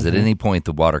 right? Because at any point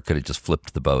the water could have just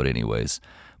flipped the boat anyways.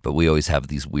 But we always have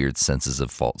these weird senses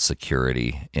of false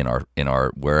security in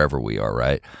our wherever we are,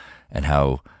 right? And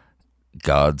how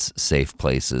God's safe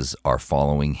places are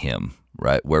following him,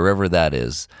 right? Wherever that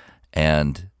is.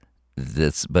 And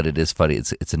but it is funny.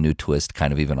 It's a new twist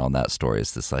kind of even on that story.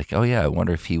 It's this like, oh yeah, I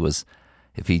wonder if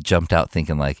he jumped out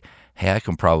thinking like, hey, I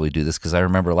can probably do this, because I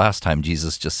remember last time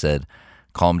Jesus just said,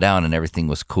 calm down, and everything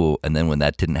was cool. And then when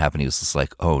that didn't happen, he was just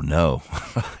like, oh no.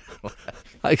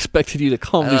 I expected you to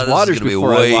calm these waters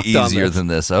before I walked on this. This is going to be way easier than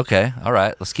this. Okay, all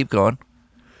right, let's keep going.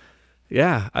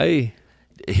 Yeah,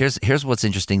 Here's what's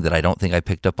interesting that I don't think I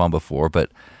picked up on before,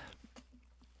 but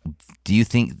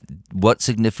what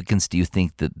significance do you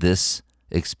think that this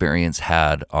experience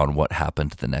had on what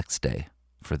happened the next day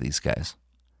for these guys?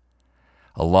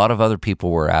 A lot of other people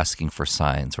were asking for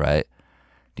signs, right?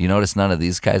 Do you notice none of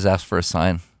these guys asked for a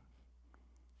sign?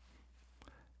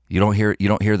 You don't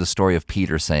hear the story of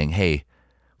Peter saying, "Hey,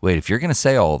 wait, if you're going to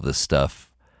say all of this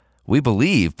stuff, we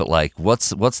believe, but like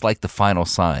what's like the final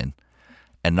sign?"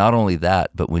 And not only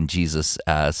that, but when Jesus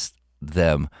asked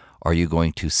them, "Are you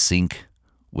going to sink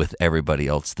with everybody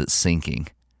else that's sinking?"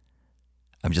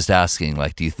 I'm just asking,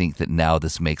 like, do you think that now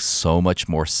this makes so much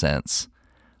more sense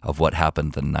of what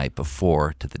happened the night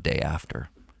before to the day after?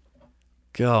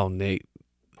 Go, Nate.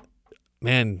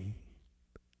 Man,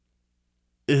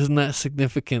 isn't that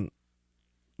significant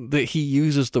that he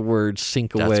uses the word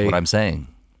sink away? That's what I'm saying.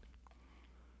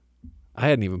 I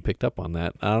hadn't even picked up on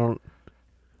that.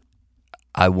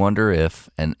 I wonder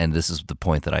if, and this is the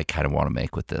point that I kind of want to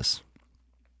make with this,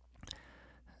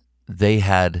 they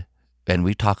had, and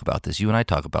we talk about this, you and I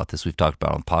talk about this, we've talked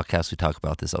about it on podcasts, we talk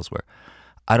about this elsewhere.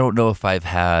 I don't know if I've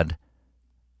had,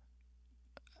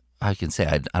 I can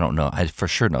say I don't know. I for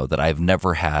sure know that I've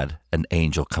never had an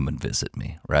angel come and visit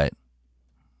me, right?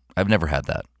 I've never had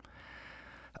that.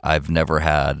 I've never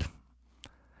had,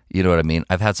 you know what I mean?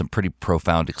 I've had some pretty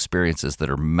profound experiences that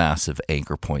are massive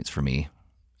anchor points for me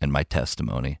and my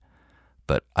testimony,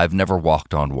 but I've never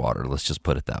walked on water. Let's just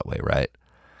put it that way, right?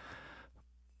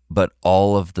 But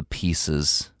all of the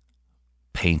pieces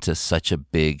paint such a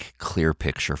big, clear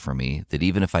picture for me that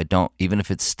even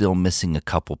if it's still missing a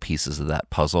couple pieces of that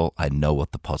puzzle, I know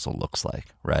what the puzzle looks like,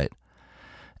 right?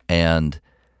 And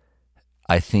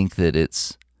I think that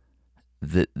it's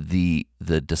the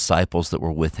disciples that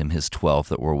were with him, his 12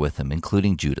 that were with him,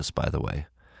 including Judas, by the way,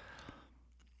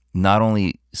 not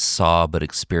only saw but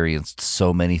experienced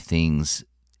so many things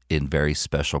in very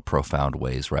special, profound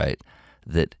ways, right?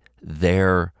 That they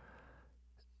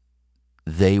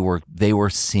were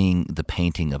seeing the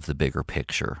painting of the bigger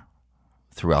picture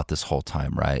throughout this whole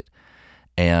time, right?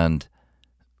 And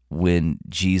when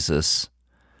Jesus,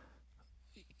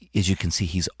 as you can see,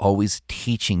 he's always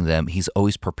teaching them, he's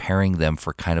always preparing them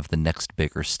for kind of the next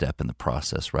bigger step in the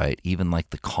process, right? Even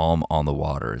like the calm on the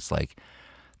water, it's like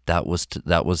that was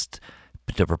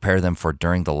to prepare them for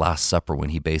during the Last Supper, when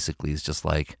he basically is just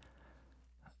like,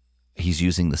 he's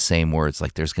using the same words,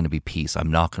 like, there's going to be peace.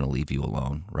 I'm not going to leave you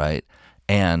alone, right?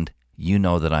 And you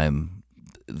know that I'm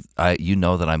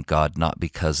God, not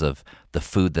because of the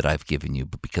food that I've given you,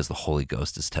 but because the Holy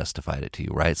Ghost has testified it to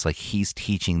you, right? It's like he's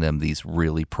teaching them these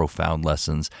really profound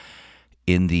lessons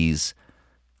in these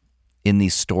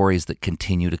stories that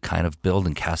continue to kind of build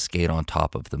and cascade on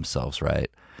top of themselves,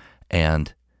 right?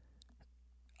 And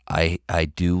I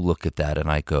do look at that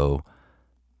and I go,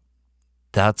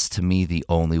 that's to me the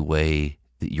only way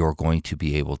that you're going to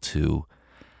be able to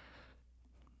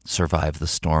survive the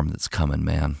storm that's coming,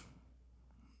 man.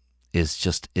 Is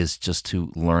just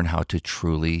to learn how to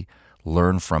truly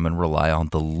learn from and rely on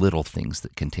the little things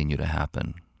that continue to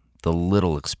happen, the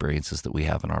little experiences that we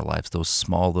have in our lives, those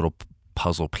small little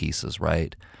puzzle pieces,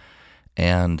 right?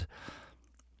 And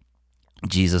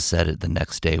Jesus said it the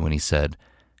next day when he said,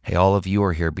 hey, all of you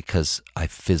are here because I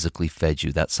physically fed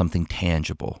you. That's something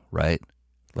tangible, right?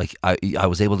 Like I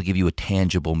was able to give you a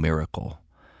tangible miracle.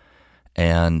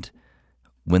 And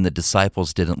when the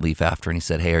disciples didn't leave after, and he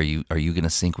said, hey, are you going to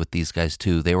sink with these guys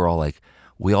too? They were all like,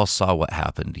 we all saw what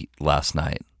happened last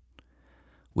night.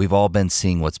 We've all been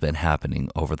seeing what's been happening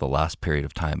over the last period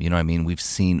of time. You know what I mean? We've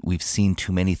seen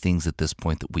too many things at this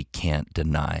point that we can't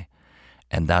deny.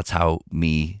 And that's how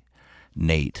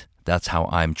Nate, that's how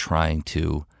I'm trying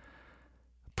to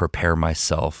prepare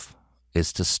myself,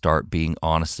 is to start being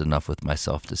honest enough with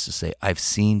myself just to say, I've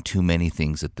seen too many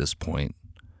things at this point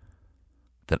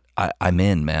that I'm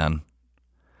in, man.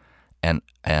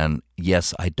 And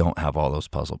yes, I don't have all those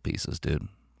puzzle pieces, dude.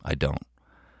 I don't.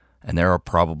 And there are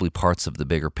probably parts of the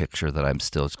bigger picture that I'm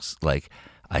still like,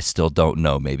 I still don't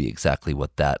know maybe exactly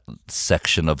what that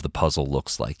section of the puzzle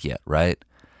looks like yet, right?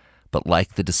 But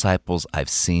like the disciples, I've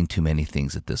seen too many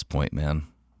things at this point, man.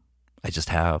 I just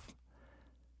have.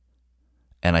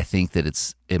 And I think that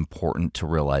it's important to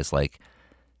realize, like,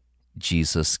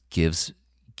 Jesus gives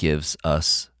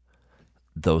us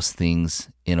those things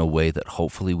in a way that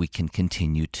hopefully we can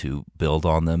continue to build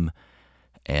on them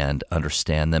and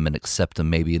understand them and accept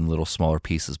them maybe in little smaller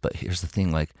pieces. But here's the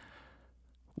thing, like,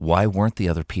 why weren't the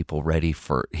other people ready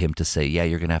for him to say, yeah,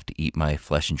 you're going to have to eat my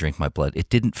flesh and drink my blood? It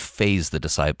didn't faze the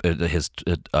disciple,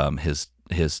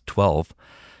 his 12.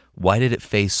 Why did it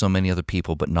faze so many other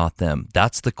people but not them?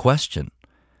 That's the question.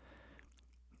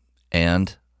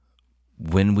 And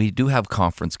when we do have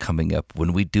conference coming up,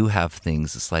 when we do have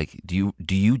things, it's like, do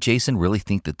you, Jason, really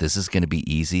think that this is going to be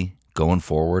easy going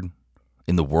forward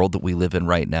in the world that we live in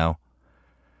right now,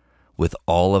 with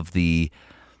all of the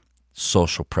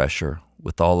social pressure,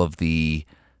 with all of the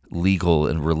legal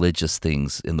and religious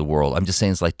things in the world? I'm just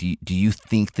saying, it's like, do you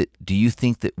think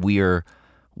that we're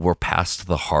past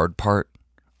the hard part?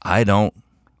 I don't.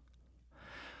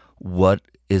 What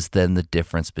is then the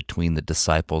difference between the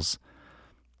disciples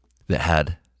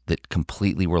that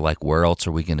completely were like, where else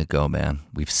are we going to go, man?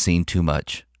 We've seen too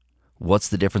much. What's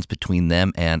the difference between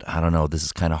them and, I don't know, this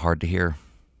is kind of hard to hear.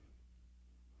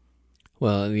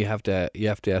 Well, and you have to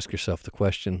ask yourself the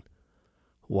question,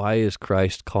 why is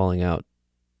Christ calling out,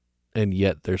 and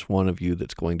yet there's one of you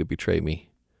that's going to betray me?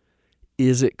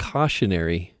 Is it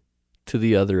cautionary to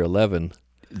the other 11?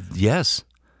 Yes.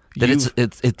 That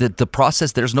it's the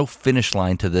process. There's no finish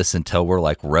line to this until we're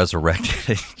like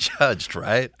resurrected and judged,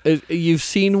 right? You've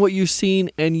seen what you've seen,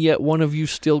 and yet one of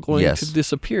you's still going Yes. to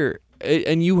disappear.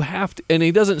 And you have to, and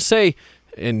he doesn't say,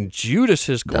 and Judas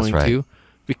is going right. to,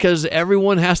 because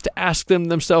everyone has to ask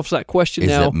themselves that question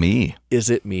now. Is it me? Is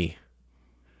it me?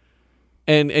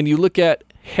 And you look at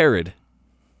Herod,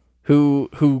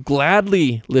 who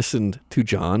gladly listened to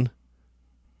John,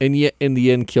 and yet in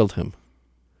the end killed him.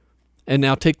 And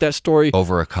now take that story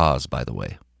Over a cause, by the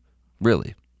way.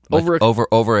 Really.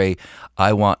 Over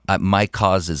my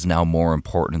cause is now more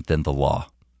important than the law.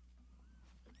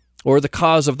 or the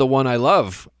cause of the one I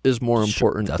love is more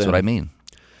important. That's what I mean.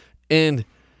 And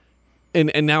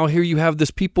now here you have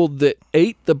this people that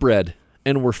ate the bread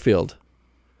and were filled,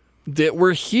 that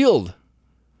were healed,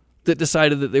 that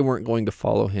decided that they weren't going to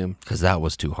follow him. Because that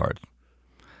was too hard.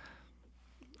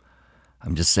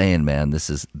 I'm just saying, man,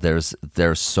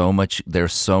 there's so much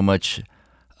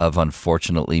of,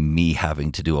 unfortunately, me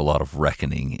having to do a lot of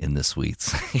reckoning in this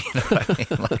weeks. You know what I mean?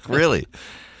 Like, really.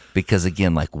 Because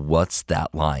again, like, what's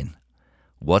that line?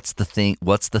 What's the thing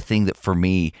that for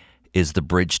me is the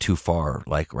bridge too far?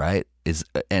 Like, right?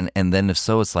 And then if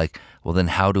so, it's like, well, then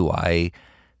how do I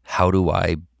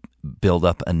build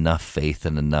up enough faith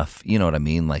and enough, you know what I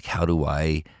mean? Like, how do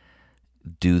I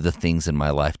do the things in my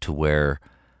life to where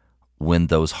when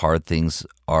those hard things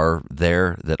are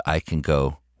there that I can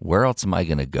go, where else am I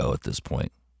going to go at this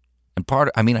point?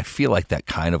 And I feel like that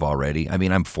kind of already. I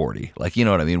mean, I'm 40. Like, you know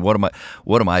what I mean? What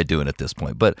am I doing at this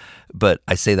point? But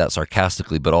I say that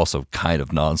sarcastically, but also kind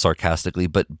of non-sarcastically.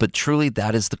 But truly,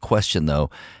 that is the question, though.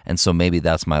 And so maybe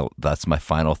that's my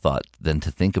final thought then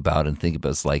to think about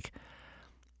is like,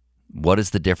 what is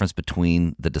the difference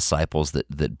between the disciples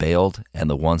that bailed and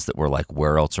the ones that were like,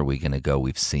 where else are we going to go?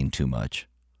 We've seen too much.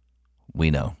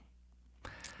 We know.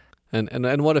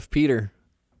 And what if Peter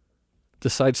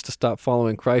decides to stop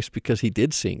following Christ because he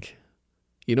did sink?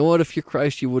 You know what? If you're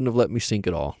Christ, you wouldn't have let me sink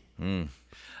at all. I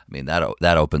mean, that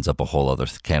opens up a whole other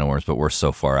can of worms, but we're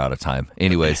so far out of time.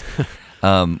 Anyways,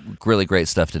 really great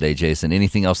stuff today, Jason.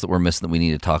 Anything else that we're missing that we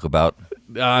need to talk about?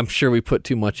 I'm sure we put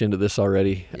too much into this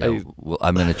already. Yeah,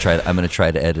 I'm gonna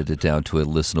try to edit it down to a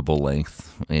listenable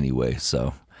length anyway.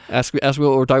 So ask me what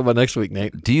we're talking about next week,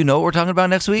 Nate. Do you know what we're talking about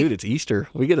next week? Dude, it's Easter.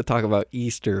 We get to talk about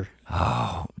Easter.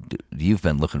 Oh, dude, you've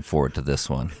been looking forward to this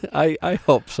one. I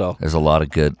hope so. There's a lot of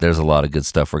good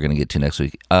stuff we're gonna get to next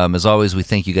week. As always, we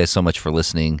thank you guys so much for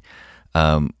listening.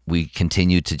 We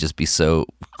continue to just be so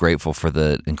grateful for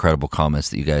the incredible comments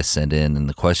that you guys send in and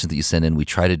the questions that you send in. We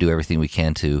try to do everything we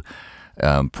can to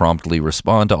promptly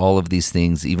respond to all of these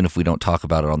things. Even if we don't talk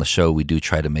about it on the show, we do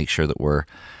try to make sure that we're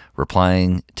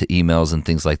replying to emails and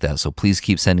things like that. So please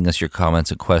keep sending us your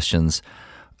comments and questions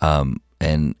and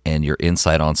your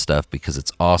insight on stuff, because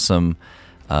it's awesome.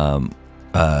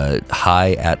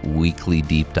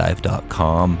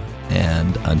 Hi@weeklydeepdive.com,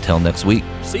 and until next week.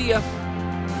 See ya.